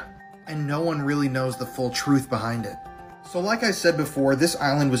America, and no one really knows the full truth behind it. So like I said before, this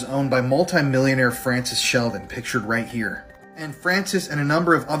island was owned by multi-millionaire Francis Sheldon, pictured right here. And Francis and a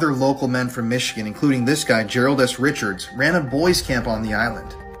number of other local men from Michigan, including this guy, Gerald S. Richards, ran a boys' camp on the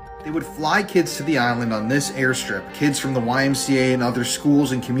island. They would fly kids to the island on this airstrip, kids from the YMCA and other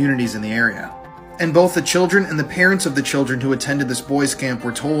schools and communities in the area. And both the children and the parents of the children who attended this boys' camp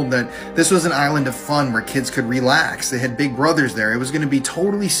were told that this was an island of fun where kids could relax. They had big brothers there. It was going to be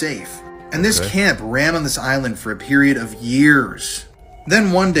totally safe. And this camp ran on this island for a period of years.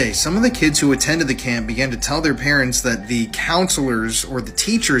 Then one day, some of the kids who attended the camp began to tell their parents that the counselors or the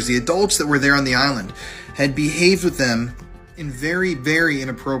teachers, the adults that were there on the island, had behaved with them in very, very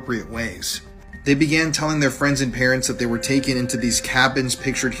inappropriate ways. They began telling their friends and parents that they were taken into these cabins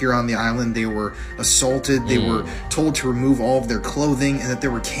pictured here on the island. They were assaulted. They were told to remove all of their clothing and that there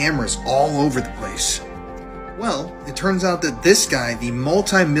were cameras all over the place. Well, it turns out that this guy, the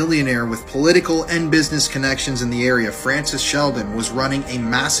multi-millionaire with political and business connections in the area, Francis Sheldon, was running a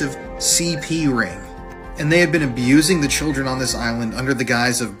massive CP ring. And they had been abusing the children on this island under the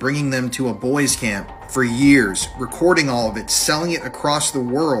guise of bringing them to a boys' camp for years, recording all of it, selling it across the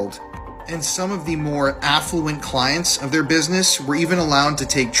world. And some of the more affluent clients of their business were even allowed to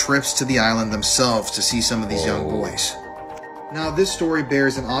take trips to the island themselves to see some of these young boys. Now, this story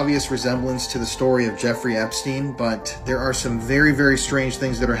bears an obvious resemblance to the story of Jeffrey Epstein, but there are some very, very strange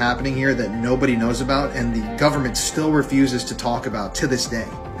things that are happening here that nobody knows about, and the government still refuses to talk about to this day.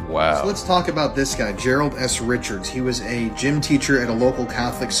 Wow. So let's talk about this guy, Gerald S. Richards. He was a gym teacher at a local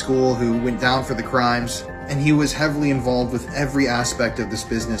Catholic school who went down for the crimes, and he was heavily involved with every aspect of this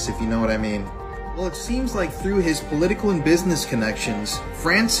business, if you know what I mean. Well, it seems like through his political and business connections,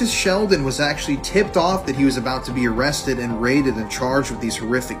 Francis Sheldon was actually tipped off that he was about to be arrested and raided and charged with these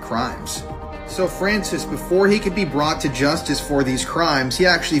horrific crimes. So Francis, before he could be brought to justice for these crimes, he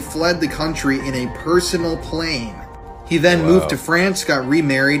actually fled the country in a personal plane. He then moved to France, got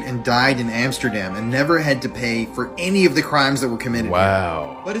remarried, and died in Amsterdam, and never had to pay for any of the crimes that were committed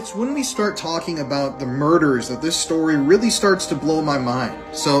here. But it's when we start talking about the murders that this story really starts to blow my mind.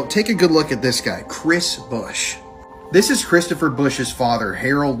 So take a good look at this guy, Chris Bush. This is Christopher Bush's father,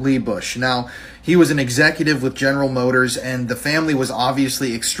 Harold Lee Bush. Now, he was an executive with General Motors, and the family was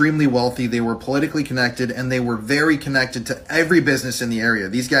obviously extremely wealthy. They were politically connected, and they were very connected to every business in the area.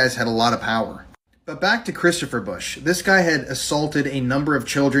 These guys had a lot of power. But back to Christopher Bush. This guy had assaulted a number of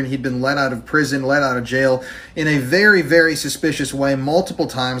children. He'd been let out of prison, let out of jail in a very, very suspicious way multiple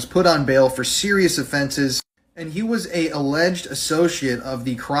times, put on bail for serious offenses. And he was an alleged associate of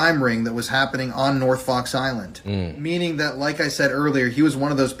the crime ring that was happening on North Fox Island. Meaning that, like I said earlier, he was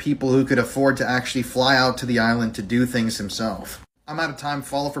one of those people who could afford to actually fly out to the island to do things himself. I'm out of time.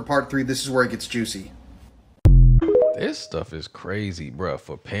 Follow for part 3. This is where it gets juicy. This stuff is crazy, bro.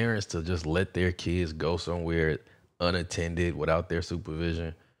 For parents to just let their kids go somewhere unattended without their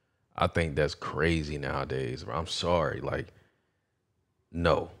supervision, I think that's crazy nowadays, bro. I'm sorry. Like,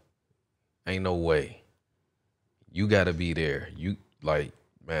 no. Ain't no way. You got to be there. You, like,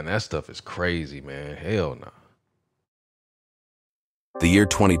 man, that stuff is crazy, man. Hell no. The year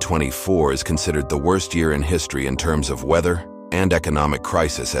 2024 is considered the worst year in history in terms of weather and economic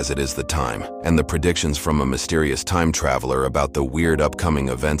crisis as it is the time, and the predictions from a mysterious time traveler about the weird upcoming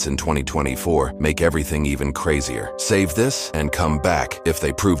events in 2024 make everything even crazier. Save this and come back if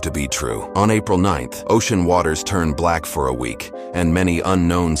they prove to be true. On April 9th, ocean waters turn black for a week, and many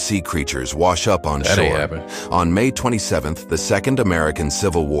unknown sea creatures wash up on shore. On May 27th, the Second American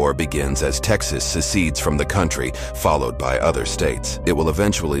Civil War begins as Texas secedes from the country, followed by other states. It will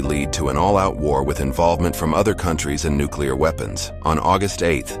eventually lead to an all-out war with involvement from other countries and nuclear weapons. On August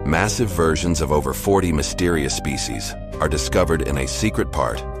 8th, massive versions of over 40 mysterious species are discovered in a secret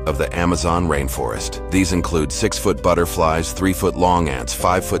part of the Amazon rainforest. These include 6-foot butterflies, 3-foot long ants,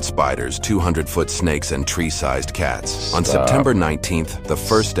 5-foot spiders, 200-foot snakes, and tree-sized cats. On September 19th, the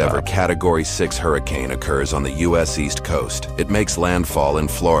first ever Category 6 hurricane occurs on the U.S. East Coast. It makes landfall in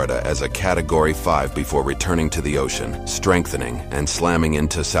Florida as a Category 5 before returning to the ocean, strengthening, and slamming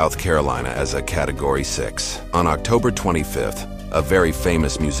into South Carolina as a Category 6. On October 25th, a very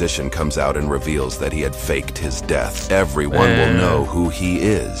famous musician comes out and reveals that he had faked his death. Everyone will know who he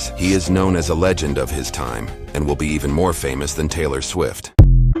is. He is known as a legend of his time and will be even more famous than Taylor Swift.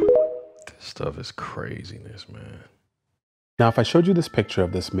 This stuff is craziness, man. Now, if I showed you this picture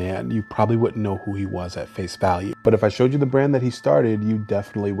of this man, you probably wouldn't know who he was at face value. But if I showed you the brand that he started, you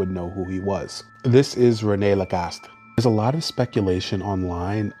definitely would know who he was. This is René Lacoste. There's a lot of speculation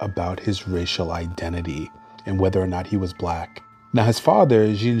online about his racial identity and whether or not he was black. Now, his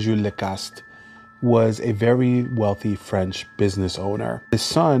father, Jean-Jules Lacoste, was a very wealthy French business owner. His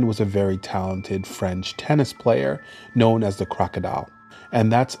son was a very talented French tennis player known as the Crocodile.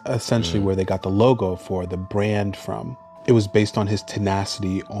 And that's essentially where they got the logo for the brand from. It was based on his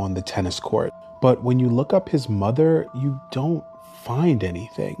tenacity on the tennis court. But when you look up his mother, you don't find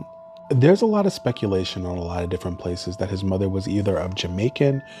anything. There's a lot of speculation on a lot of different places that his mother was either of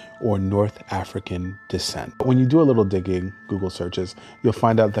Jamaican or North African descent. But when you do a little digging, Google searches, you'll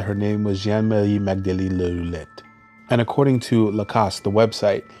find out that her name was Jeanne-Marie Magdalene Leroulette. And according to Lacoste, the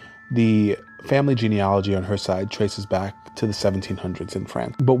website, the family genealogy on her side traces back to the 1700s in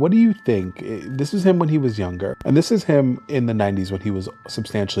France. But what do you think? This is him when he was younger, and this is him in the 90s when he was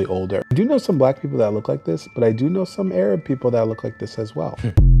substantially older. I do know some black people that look like this, but I do know some Arab people that look like this as well.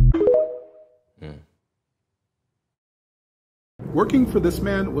 Working for this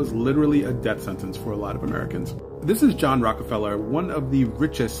man was literally a death sentence for a lot of Americans. This is John Rockefeller, one of the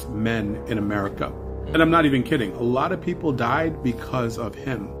richest men in America. And I'm not even kidding. A lot of people died because of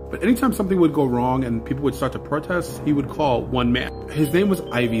him. But anytime something would go wrong and people would start to protest, he would call one man. His name was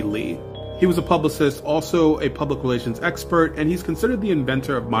Ivy Lee. He was a publicist, also a public relations expert, and he's considered the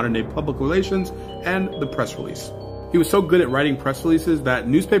inventor of modern-day public relations and the press release. He was so good at writing press releases that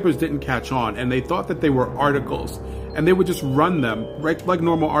newspapers didn't catch on, and they thought that they were articles, and they would just run them right like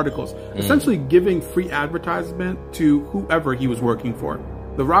normal articles, essentially giving free advertisement to whoever he was working for.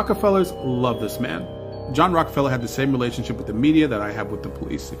 The Rockefellers love this man. John Rockefeller had the same relationship with the media that I have with the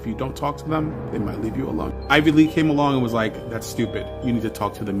police. If you don't talk to them, they might leave you alone. Ivy Lee came along and was like, that's stupid. You need to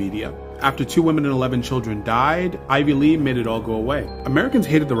talk to the media. After 2 women and 11 children died, Ivy Lee made it all go away. Americans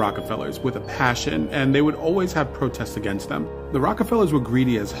hated the Rockefellers with a passion, and they would always have protests against them. The Rockefellers were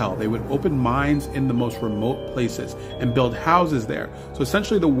greedy as hell. They would open mines in the most remote places and build houses there. So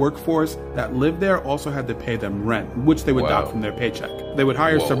essentially the workforce that lived there also had to pay them rent, which they would dock from their paycheck. They would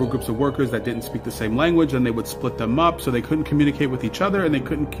hire several groups of workers that didn't speak the same language, and they would split them up so they couldn't communicate with each other, and they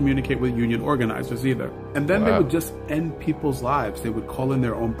couldn't communicate with union organizers either. And then they would just end people's lives. They would call in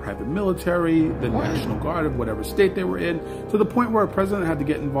their own private military, the National Guard of whatever state they were in, to the point where a president had to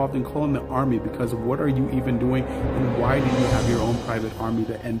get involved in calling the army because of what are you even doing and why do you have your own private army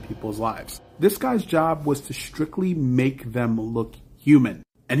to end people's lives? This guy's job was to strictly make them look human.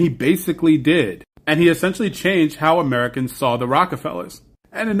 And he basically did. And he essentially changed how Americans saw the Rockefellers.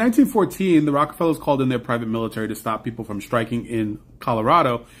 And in 1914, the Rockefellers called in their private military to stop people from striking in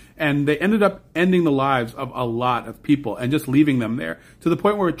Colorado. And they ended up ending the lives of a lot of people and just leaving them there, to the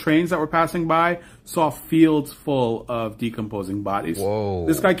point where trains that were passing by saw fields full of decomposing bodies. Whoa.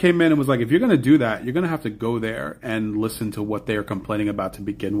 This guy came in and was like, if you're going to do that, you're going to have to go there and listen to what they're complaining about to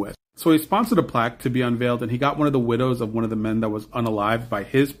begin with. So he sponsored a plaque to be unveiled, and he got one of the widows of one of the men that was unalived by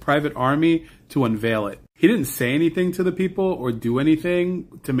his private army to unveil it. He didn't say anything to the people or do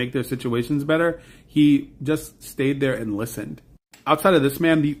anything to make their situations better. He just stayed there and listened. Outside of this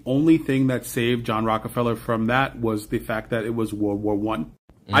man, the only thing that saved John Rockefeller from that was the fact that it was World War I.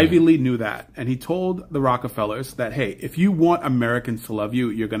 Ivy Lee knew that, and he told the Rockefellers that, hey, if you want Americans to love you,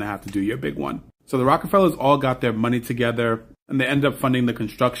 you're going to have to do your big one. So the Rockefellers all got their money together, and they ended up funding the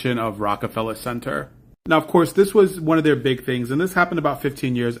construction of Rockefeller Center. Now, of course, this was one of their big things, and this happened about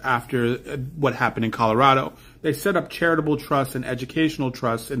 15 years after what happened in Colorado. They set up charitable trusts and educational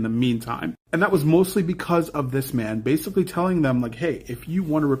trusts in the meantime. And that was mostly because of this man basically telling them, like, hey, if you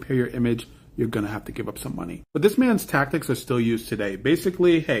want to repair your image, you're going to have to give up some money. But this man's tactics are still used today.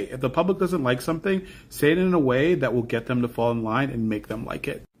 Basically, hey, if the public doesn't like something, say it in a way that will get them to fall in line and make them like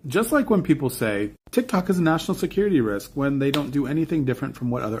it. Just like when people say, TikTok is a national security risk when they don't do anything different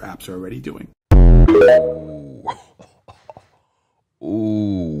from what other apps are already doing.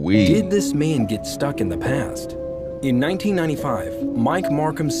 Did this man get stuck in the past? In 1995, Mike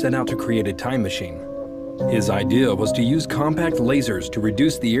Markham set out to create a time machine. His idea was to use compact lasers to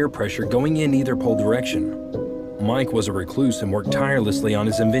reduce the air pressure going in either pole direction. Mike was a recluse and worked tirelessly on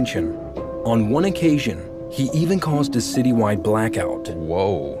his invention. On one occasion, he even caused a citywide blackout.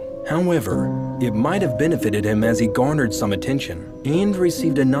 Whoa. However, it might have benefited him as he garnered some attention and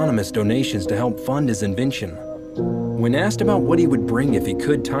received anonymous donations to help fund his invention. When asked about what he would bring if he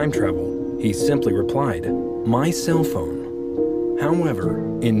could time travel, he simply replied, "My cell phone." However,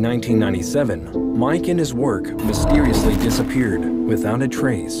 in 1997, Mike and his work mysteriously disappeared without a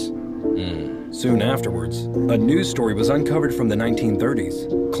trace. Soon afterwards, a news story was uncovered from the 1930s,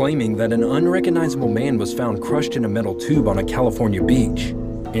 claiming that an unrecognizable man was found crushed in a metal tube on a California beach,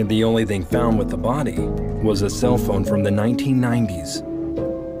 and the only thing found with the body was a cell phone from the 1990s.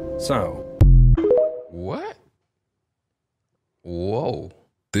 So, what? Whoa.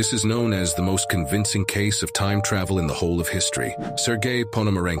 This is known as the most convincing case of time travel in the whole of history. Sergei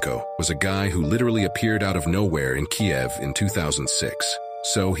Ponomarenko was a guy who literally appeared out of nowhere in Kiev in 2006.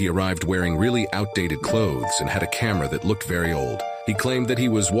 So he arrived wearing really outdated clothes and had a camera that looked very old. He claimed that he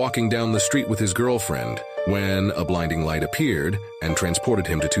was walking down the street with his girlfriend when a blinding light appeared and transported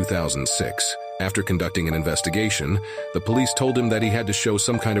him to 2006. After conducting an investigation, the police told him that he had to show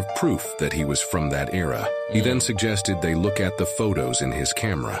some kind of proof that he was from that era. He then suggested they look at the photos in his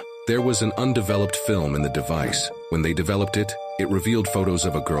camera. There was an undeveloped film in the device. When they developed it, it revealed photos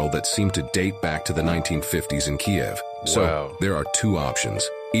of a girl that seemed to date back to the 1950s in Kiev. So there are two options.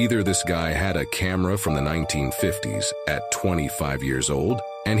 Either this guy had a camera from the 1950s at 25 years old,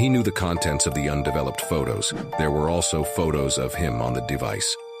 and he knew the contents of the undeveloped photos. There were also photos of him on the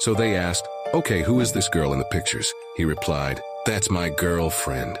device. So they asked, "Okay, who is this girl in the pictures?" He replied, "That's my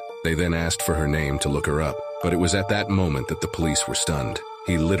girlfriend." They then asked for her name to look her up, but it was at that moment that the police were stunned.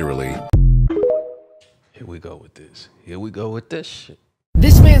 He literally... Here we go with this. Here we go with this shit.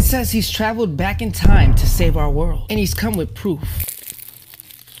 This man says he's traveled back in time to save our world, and he's come with proof.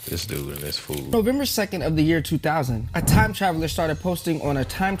 This dude and this fool. November 2nd of the year 2000, a time traveler started posting on a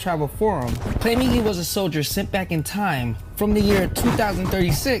time travel forum claiming he was a soldier sent back in time from the year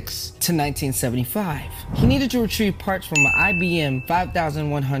 2036 to 1975. He needed to retrieve parts from an IBM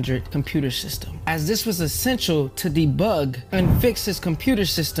 5100 computer system, as this was essential to debug and fix his computer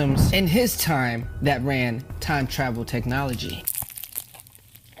systems in his time that ran time travel technology.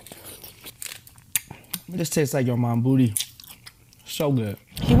 This tastes like your mom booty. So good.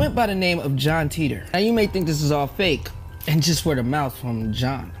 He went by the name of John Teeter. Now you may think this is all fake and just word of mouth from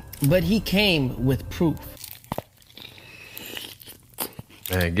John, but he came with proof.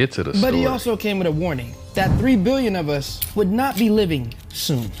 Man, get to the story. But he also came with a warning that 3 billion of us would not be living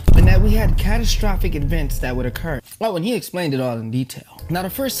soon, and that we had catastrophic events that would occur. Oh, and he explained it all in detail. Now, the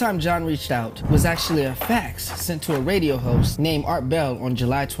first time John reached out was actually a fax sent to a radio host named Art Bell on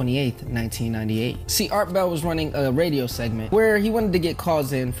July 28th, 1998. See, Art Bell was running a radio segment where he wanted to get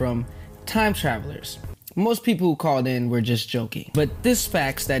calls in from time travelers. Most people who called in were just joking, but this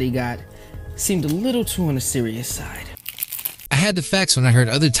fax that he got seemed a little too on the serious side. I had the fax when I heard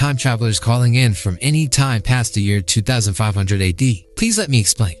other time travelers calling in from any time past the year 2500 AD. Please let me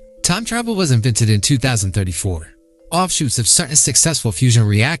explain. Time travel was invented in 2034. Offshoots of certain successful fusion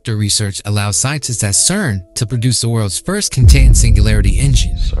reactor research allow scientists at CERN to produce the world's first contained singularity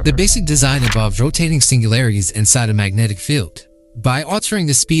engine. The basic design involved rotating singularities inside a magnetic field. By altering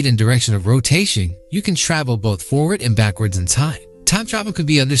the speed and direction of rotation, you can travel both forward and backwards in time. Time travel could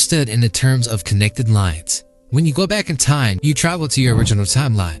be understood in the terms of connected lines. When you go back in time, you travel to your original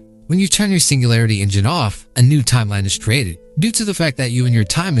timeline. When you turn your singularity engine off, a new timeline is created due to the fact that you and your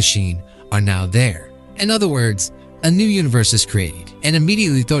time machine are now there. In other words, a new universe is created, and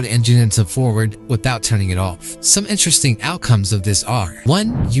immediately throw the engine into forward without turning it off. Some interesting outcomes of this are: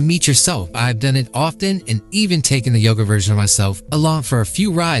 1. You meet yourself. I've done it often and even taken the yoga version of myself along for a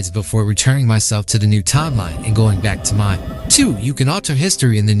few rides before returning myself to the new timeline and going back to mine. 2. You can alter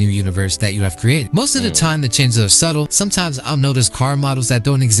history in the new universe that you have created. Most of the time the changes are subtle. Sometimes I'll notice car models that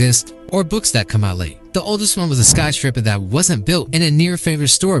don't exist or books that come out late. The oldest one was a skyscraper that wasn't built in a near favorite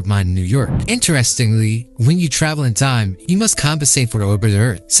store of mine in New York. Interestingly, when you travel in time, you must compensate for the orbit of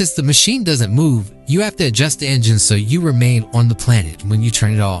Earth. Since the machine doesn't move, you have to adjust the engine so you remain on the planet when you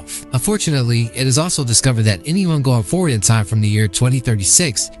turn it off. Unfortunately, it is also discovered that anyone going forward in time from the year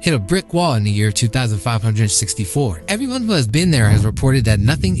 2036 hit a brick wall in the year 2564. Everyone who has been there has reported that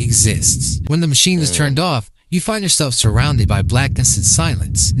nothing exists. When the machine is turned off, you find yourself surrounded by blackness and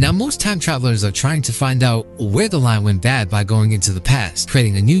silence. Now, most time travelers are trying to find out where the line went bad by going into the past,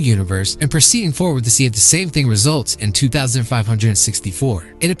 creating a new universe, and proceeding forward to see if the same thing results in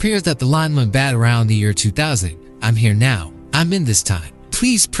 2564. It appears that the line went bad around the year 2000. I'm here now. I'm in this time.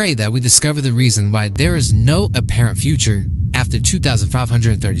 Please pray that we discover the reason why there is no apparent future after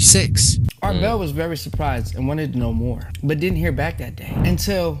 2536. Art Bell was very surprised and wanted to know more, but didn't hear back that day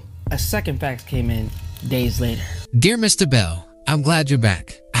until a second fax came in days later. Dear Mr. Bell, I'm glad you're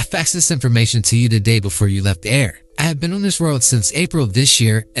back. I faxed this information to you the day before you left the air. I have been on this world since April of this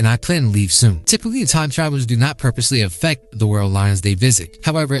year, and I plan to leave soon. Typically, time travelers do not purposely affect the world lines they visit.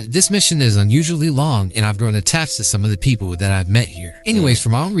 However, this mission is unusually long, and I've grown attached to some of the people that I've met here. Anyways, for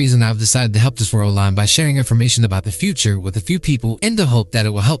my own reason, I've decided to help this world line by sharing information about the future with a few people in the hope that it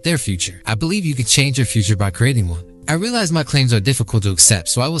will help their future. I believe you can change your future by creating one. I realize my claims are difficult to accept,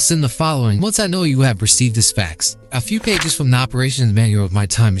 so I will send the following once I know you have received this fax. A few pages from the operations manual of my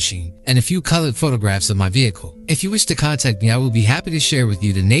time machine, and a few colored photographs of my vehicle. If you wish to contact me, I will be happy to share with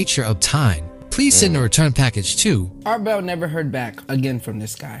you the nature of time. Please send a return package too. Art Bell never heard back again from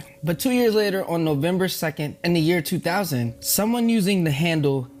this guy. But 2 years later, on November 2nd, in the year 2000, someone using the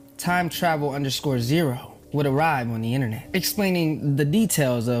handle timetravel_0 would arrive on the internet, explaining the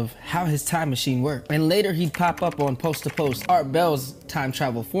details of how his time machine worked. And later he'd pop up on Post to Post, Art Bell's time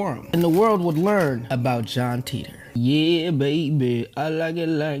travel forum, and the world would learn about John Teeter. Yeah, baby, I like it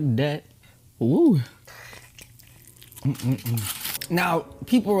like that. Woo. Now,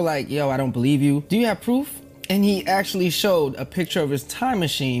 people were like, yo, I don't believe you. Do you have proof? And he actually showed a picture of his time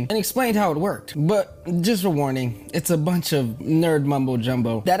machine and explained how it worked. But just a warning, it's a bunch of nerd mumbo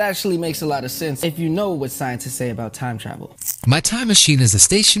jumbo. That actually makes a lot of sense if you know what scientists say about time travel. My time machine is a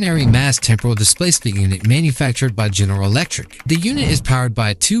stationary mass temporal displacement unit manufactured by General Electric. The unit is powered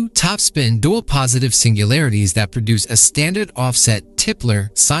by two top-spin dual positive singularities that produce a standard offset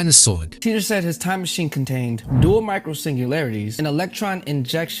Tipler sinusoid. Teeter said his time machine contained dual microsingularities, an electron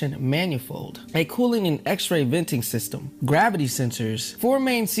injection manifold, a cooling and X-ray venting system, gravity sensors, 4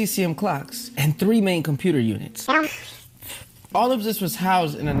 main CCM clocks, and 3 main computer units. All of this was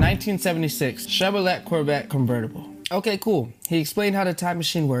housed in a 1976 Chevrolet Corvette convertible. Okay, cool. He explained how the time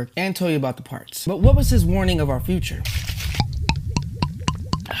machine worked and told you about the parts. But what was his warning of our future?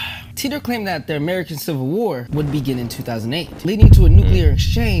 Teeter claimed that the American Civil War would begin in 2008, leading to a nuclear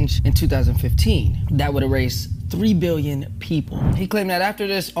exchange in 2015 that would erase 3 billion people. He claimed that after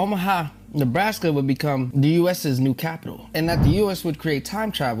this, Omaha, Nebraska would become the US's new capital, and that the US would create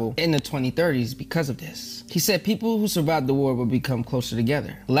time travel in the 2030s because of this. He said people who survived the war would become closer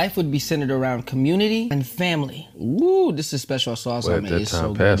together. Life would be centered around community and family. Ooh, this is special sauce on me. It's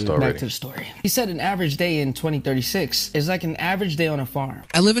so good. Back to the story. He said an average day in 2036 is like an average day on a farm.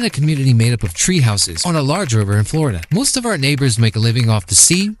 I live in a community made up of tree houses on a large river in Florida. Most of our neighbors make a living off the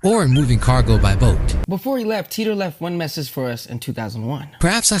sea or in moving cargo by boat. Before he left, Teeter left one message for us in 2001.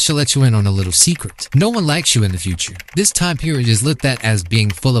 Perhaps I should let you in on a little secret. No one likes you in the future. This time period is looked at as being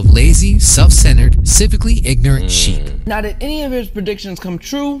full of lazy, self-centered, civically ignorant sheep. Now, did any of his predictions come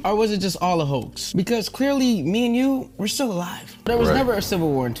true, or was it just all a hoax? Because clearly, me and you, we're still alive. There was never a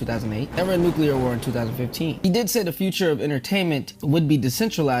civil war in 2008, never a nuclear war in 2015. He did say the future of entertainment would be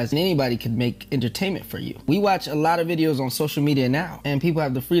decentralized and anybody could make entertainment for you. We watch a lot of videos on social media now, and people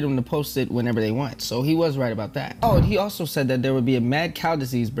have the freedom to post it whenever they want, so he was right about that. Oh, and he also said that there would be a mad cow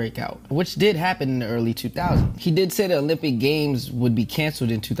disease breakout, which did happen in the early 2000s. He did say the Olympic Games would be canceled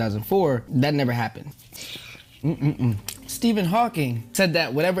in 2004. That never happened. Stephen Hawking said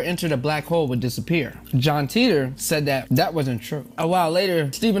that whatever entered a black hole would disappear. John Teeter said that that wasn't true. A while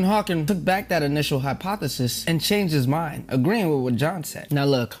later, Stephen Hawking took back that initial hypothesis and changed his mind, agreeing with what John said. Now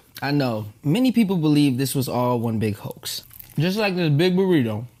look, I know, many people believe this was all one big hoax. Just like this big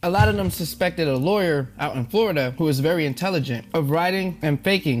burrito. A lot of them suspected a lawyer out in Florida who was very intelligent of writing and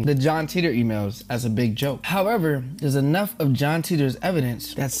faking the John Teeter emails as a big joke. However, there's enough of John Teeter's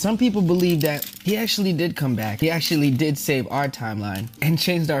evidence that some people believe that he actually did come back. He actually did save our timeline and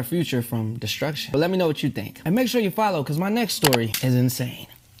changed our future from destruction. But let me know what you think. And make sure you follow, because my next story is insane.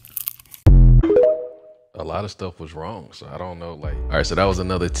 A lot of stuff was wrong, so I don't know. Like, all right, so that was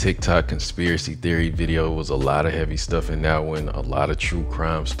another TikTok conspiracy theory video. It was a lot of heavy stuff in that one, a lot of true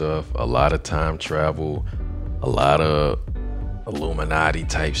crime stuff, a lot of time travel, a lot of Illuminati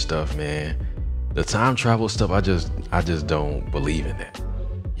type stuff, man. The time travel stuff, I just don't believe in that.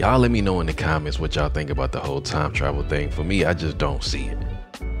 Y'all let me know in the comments what y'all think about the whole time travel thing. For me, I just don't see it.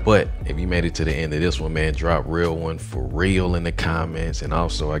 But if you made it to the end of this one, man, drop real one for real in the comments. And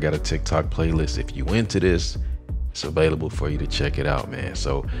also, I got a TikTok playlist. If you into this, it's available for you to check it out, man.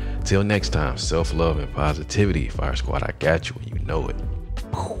 So till next time, self-love and positivity. Fire Squad, I got you, and you know it.